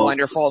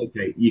wonderful.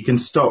 Okay, you can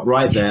stop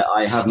right there.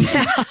 I haven't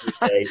eaten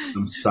today.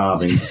 I'm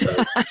starving, so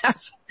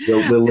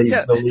we'll leave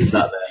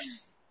that there.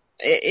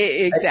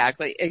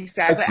 Exactly.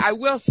 I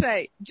will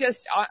say,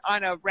 just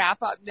on a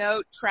wrap-up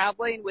note,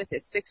 traveling with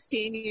his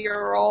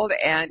 16-year-old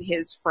and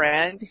his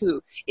friend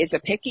who is a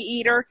picky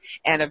eater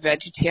and a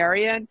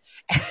vegetarian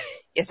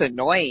is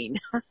annoying.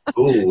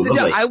 Ooh,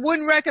 so I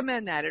wouldn't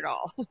recommend that at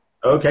all.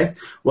 Okay.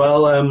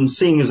 Well,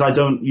 seeing as I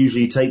don't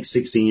usually take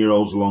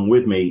 16-year-olds along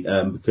with me,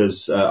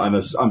 because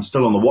I'm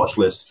still on the watch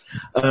list.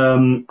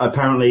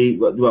 Apparently,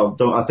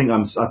 I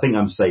think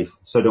I'm safe,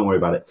 so don't worry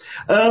about it.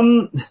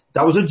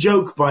 That was a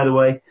joke, by the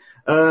way.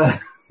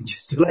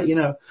 Just to let you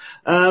know.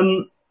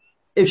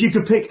 If you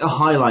could pick a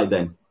highlight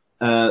then,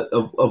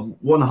 of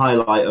one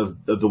highlight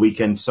of the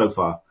weekend so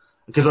far,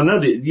 because I know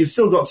that you've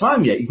still got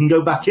time yet, you can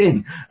go back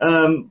in.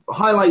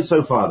 Highlight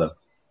so far though.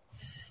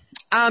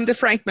 The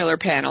Frank Miller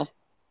panel.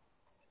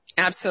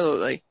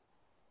 Absolutely.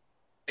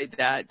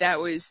 That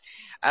was,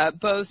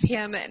 both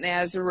him and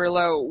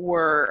Azzarello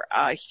were,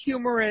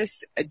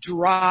 humorous,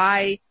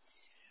 dry,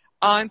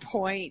 on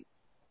point,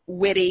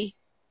 witty.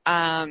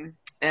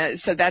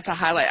 So that's a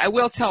highlight. I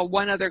will tell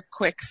one other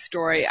quick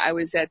story. I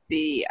was at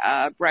the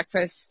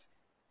breakfast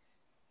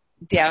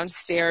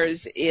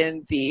downstairs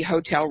in the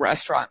hotel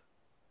restaurant.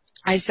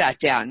 I sat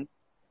down.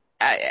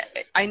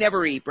 I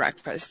never eat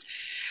breakfast.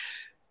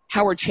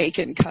 Howard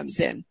Chaykin comes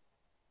in.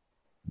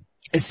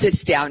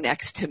 sits down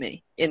next to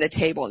me in the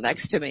table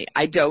next to me.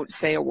 I don't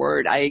say a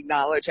word. I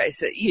acknowledge. I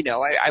say,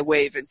 I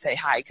wave and say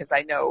hi because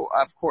I know,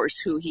 of course,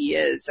 who he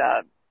is.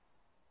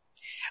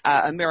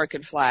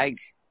 American Flag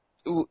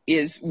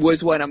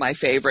was one of my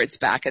favorites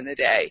back in the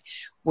day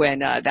when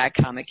that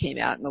comic came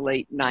out in the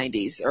late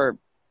 90s or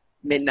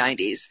mid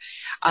 90s.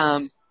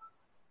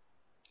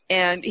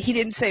 And he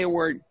didn't say a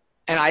word.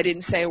 And I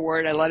didn't say a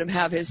word. I let him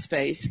have his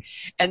space.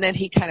 And then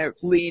he kind of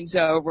leans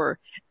over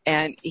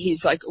and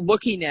he's like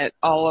looking at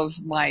all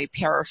of my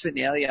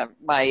paraphernalia,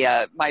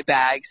 my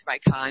bags, my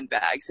con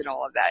bags and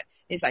all of that.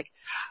 He's like,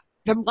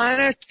 the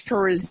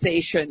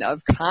monetarization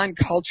of con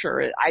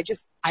culture, I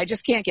just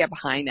can't get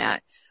behind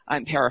that.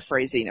 I'm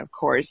paraphrasing, of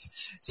course.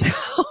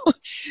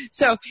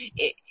 So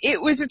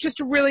it was just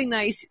a really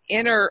nice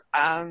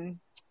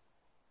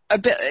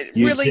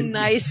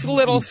nice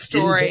little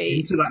story.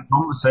 Into that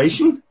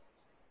conversation?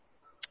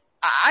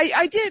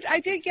 I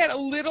did get a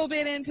little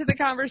bit into the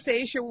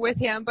conversation with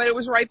him, but it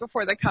was right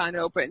before the con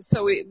opened,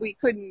 so we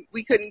couldn't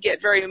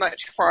get very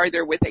much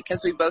farther with it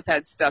because we both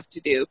had stuff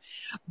to do.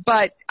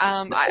 But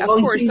I've got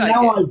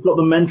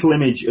the mental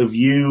image of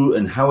you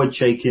and Howard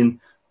Chaykin,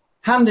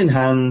 hand in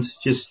hand,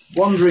 just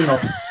wandering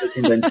off the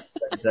convention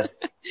center.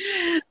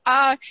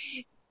 Not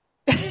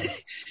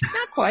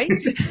quite,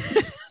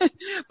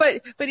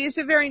 but he's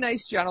a very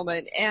nice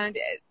gentleman, and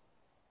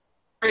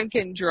drink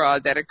and draw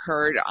that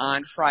occurred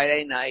on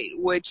Friday night,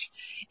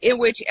 in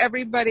which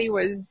everybody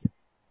was,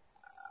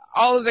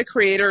 all of the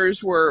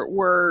creators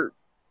were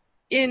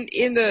in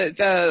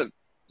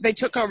they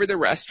took over the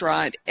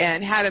restaurant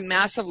and had a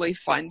massively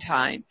fun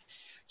time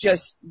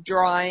just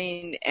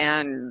drawing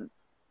and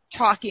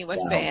talking with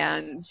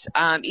fans.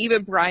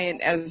 Even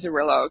Brian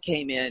Azzarello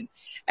came in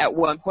at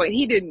one point.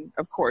 He didn't,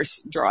 of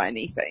course, draw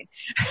anything,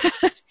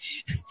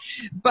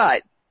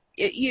 but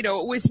it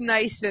was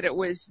nice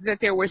that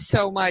there was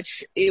so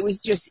much. It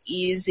was just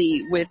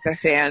easy with the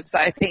fans.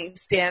 I think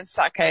Stan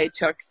Sakai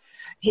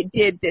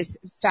did this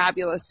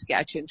fabulous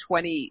sketch in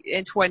 20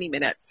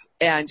 minutes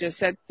and just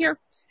said here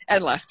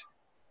and left.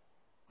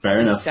 Fair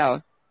enough.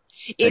 So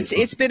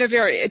it's been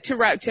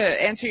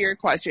to answer your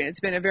question,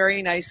 it's been a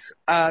very nice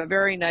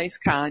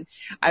con.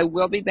 I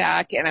will be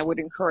back, and I would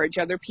encourage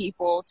other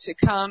people to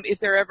come if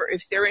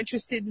they're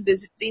interested in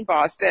visiting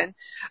Boston.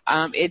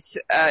 It's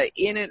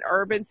in an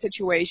urban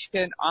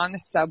situation on the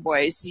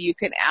subway, so you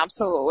can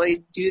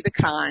absolutely do the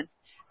con,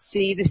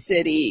 see the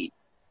city,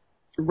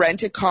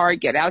 rent a car,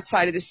 get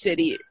outside of the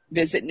city,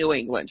 visit New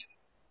England.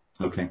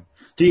 Okay.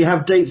 Do you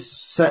have dates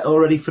set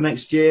already for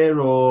next year,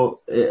 or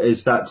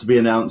is that to be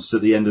announced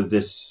at the end of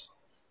this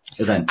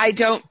event? I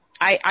don't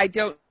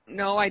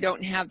know. I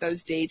don't have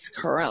those dates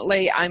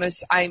currently. I'm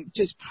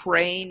just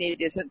praying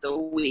it isn't the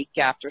week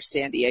after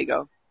San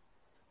Diego.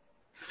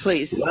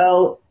 Please.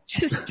 Well,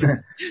 just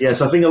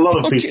yes, I think a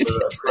lot of people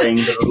are praying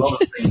that a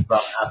lot of things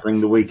are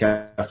happening the week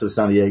after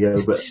San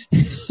Diego, but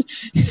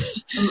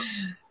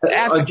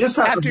I've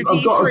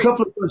got a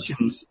couple of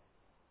questions.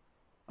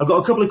 I've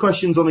got a couple of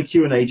questions on the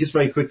Q&A, just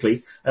very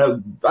quickly.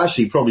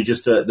 Actually, probably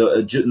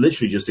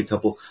literally just a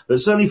couple. But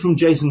certainly from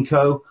Jason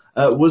Coe,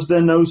 was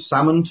there no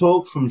salmon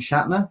talk from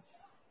Shatner?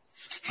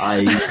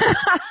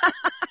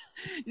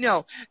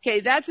 No. Okay,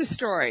 that's a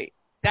story.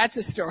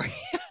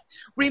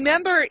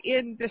 Remember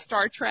in the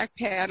Star Trek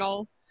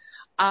panel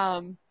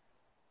at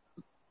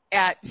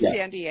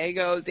San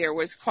Diego, there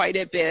was quite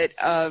a bit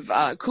of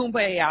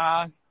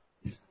kumbaya,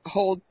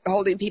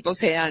 holding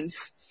people's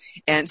hands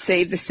and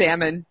save the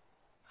salmon.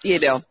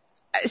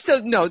 So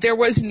no, there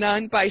was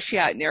none by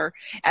Shatner.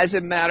 As a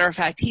matter of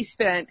fact, he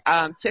spent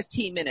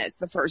 15 minutes,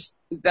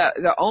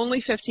 the only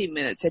 15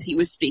 minutes that he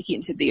was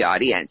speaking to the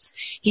audience.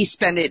 He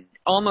spent it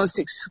almost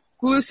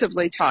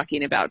exclusively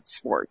talking about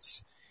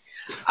sports.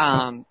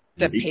 The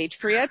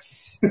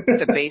Patriots,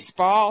 the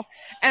baseball,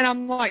 and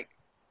I'm like,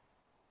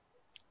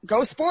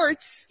 go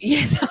sports,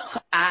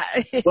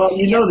 Well,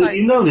 you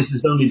know this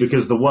is only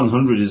because the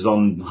 100 is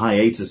on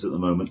hiatus at the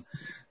moment.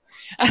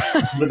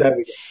 But there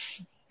we go.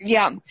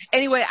 Yeah.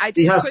 Anyway,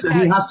 he has to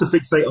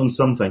fixate on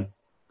something.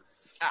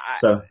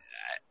 So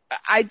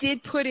I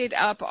did put it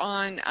up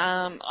on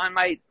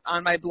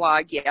my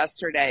blog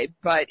yesterday,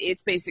 but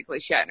it's basically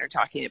Shatner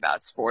talking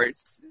about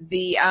sports.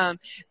 The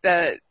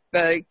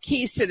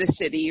Keys to the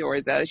City, or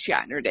the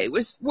Shatner Day,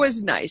 was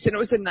nice, and it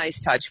was a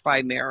nice touch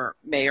by Mayor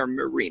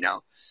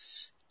Marino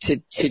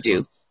to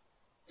do.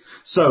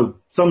 So,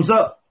 thumbs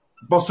up,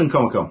 Boston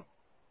Comic Con.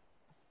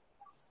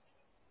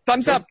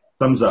 Thumbs up.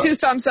 Thumbs up. 2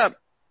 thumbs up.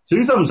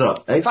 2 thumbs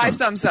up. Excellent. 5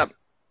 thumbs up.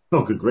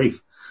 Oh, good grief.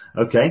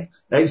 Okay.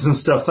 Excellent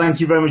stuff. Thank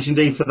you very much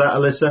indeed for that,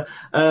 Alyssa.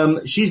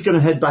 She's going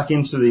to head back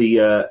into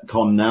the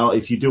con now.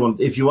 If you want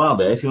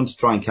to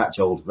try and catch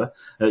hold of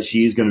her,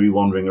 she is going to be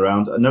wandering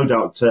around. No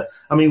doubt.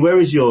 Where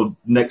is your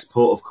next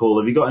port of call?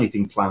 Have you got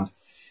anything planned?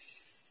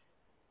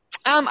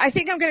 I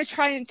think I'm going to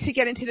try to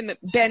get into the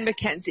Ben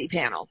McKenzie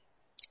panel.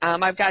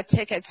 I've got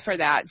tickets for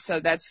that, so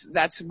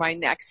that's my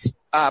next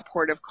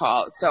port of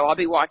call. So I'll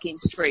be walking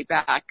straight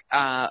back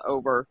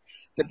over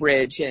the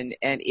bridge and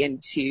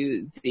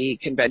into the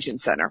convention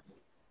center.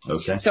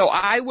 Okay. So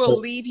I will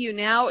leave you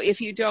now,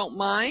 if you don't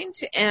mind,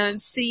 and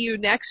see you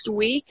next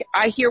week.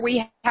 I hear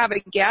we have a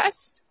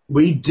guest.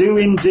 We do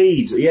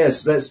indeed.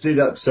 Yes, let's do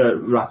that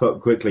wrap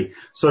up quickly.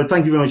 So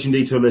thank you very much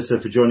indeed to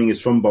Alyssa for joining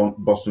us from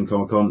Boston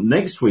Comic Con.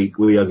 Next week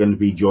we are going to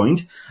be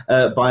joined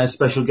by a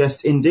special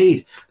guest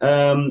indeed.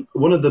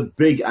 One of the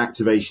big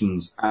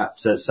activations at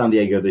San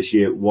Diego this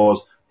year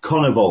was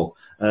Carnival,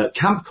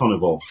 Camp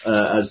Carnival,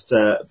 as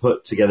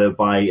put together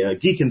by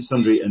Geek and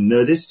Sundry and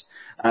Nerdist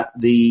at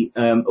the,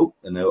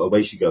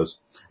 away she goes.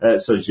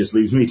 So it just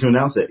leaves me to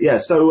announce it. Yeah,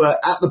 so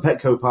at the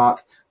Petco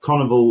Park,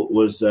 Carnival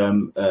was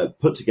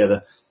put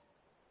together,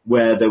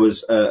 where there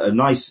was a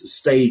nice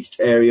staged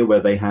area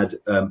where they had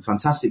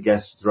fantastic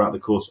guests throughout the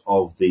course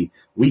of the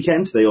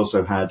weekend. They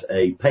also had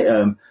a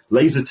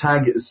laser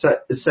tag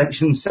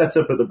section set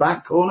up at the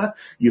back corner.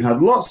 You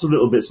had lots of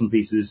little bits and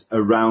pieces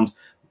around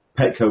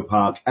Petco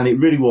Park, and it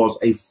really was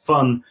a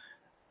fun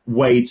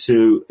way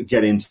to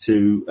get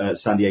into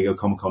San Diego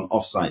Comic-Con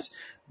offsite.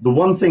 The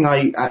one thing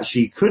I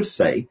actually could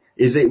say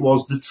is it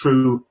was the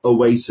true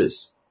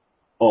oasis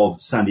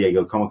of San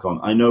Diego Comic-Con.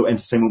 I know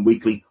Entertainment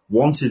Weekly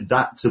wanted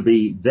that to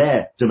be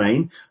their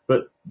domain,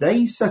 but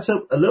they set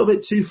up a little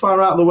bit too far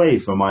out of the way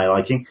for my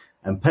liking,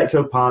 and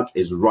Petco Park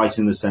is right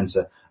in the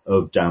center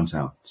of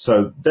downtown.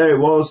 So there it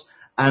was,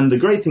 and the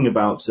great thing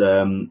about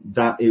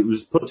that, it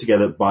was put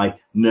together by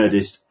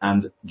Nerdist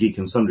and Geek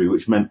and Sundry,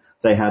 which meant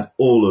they had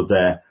all of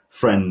their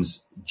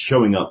friends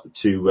showing up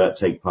to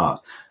take part.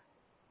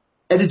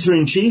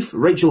 Editor-in-Chief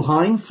Rachel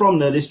Hine from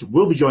Nerdist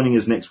will be joining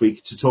us next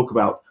week to talk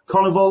about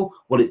Carnival,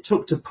 what it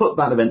took to put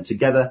that event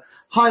together,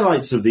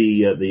 highlights of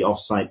the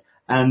offsite,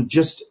 and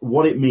just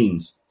what it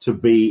means to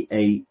be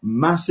a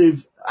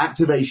massive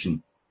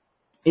activation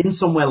in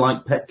somewhere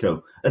like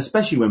Petco,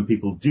 especially when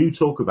people do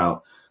talk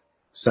about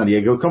San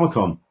Diego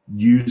Comic-Con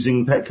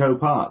using Petco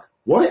Park.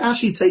 What it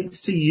actually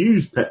takes to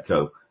use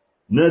Petco.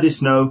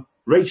 Nerdist know,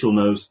 Rachel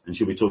knows, and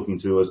she'll be talking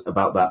to us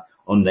about that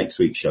on next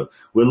week's show.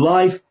 We're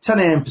live 10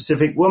 a.m.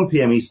 Pacific, 1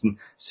 p.m. Eastern,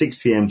 6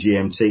 p.m.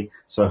 GMT,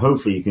 so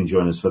hopefully you can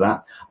join us for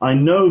that. I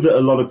know that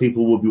a lot of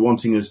people will be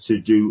wanting us to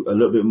do a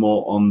little bit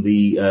more on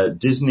the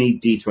Disney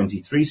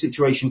D23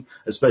 situation,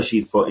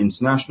 especially for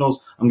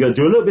internationals. I'm going to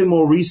do a little bit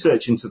more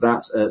research into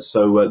that,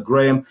 so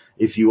Graham,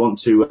 if you want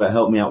to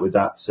help me out with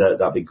that,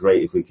 that'd be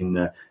great if we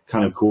can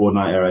kind of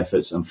coordinate our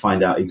efforts and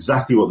find out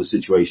exactly what the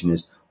situation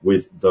is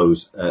with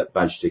those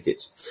badge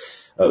tickets.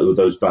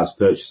 Those badge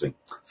purchasing.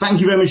 Thank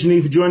you very much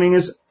indeed for joining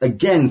us.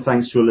 Again,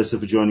 thanks to Alyssa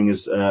for joining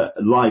us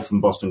live from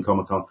Boston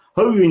Comic Con.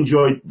 Hope you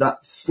enjoyed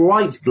that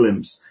slight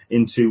glimpse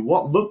into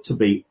what looked to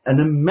be an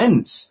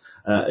immense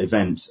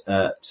event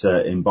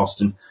in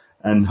Boston.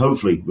 And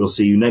hopefully we'll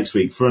see you next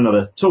week for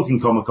another Talking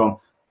Comic Con,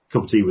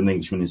 cup of tea with an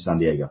Englishman in San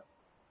Diego.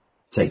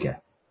 Take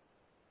care.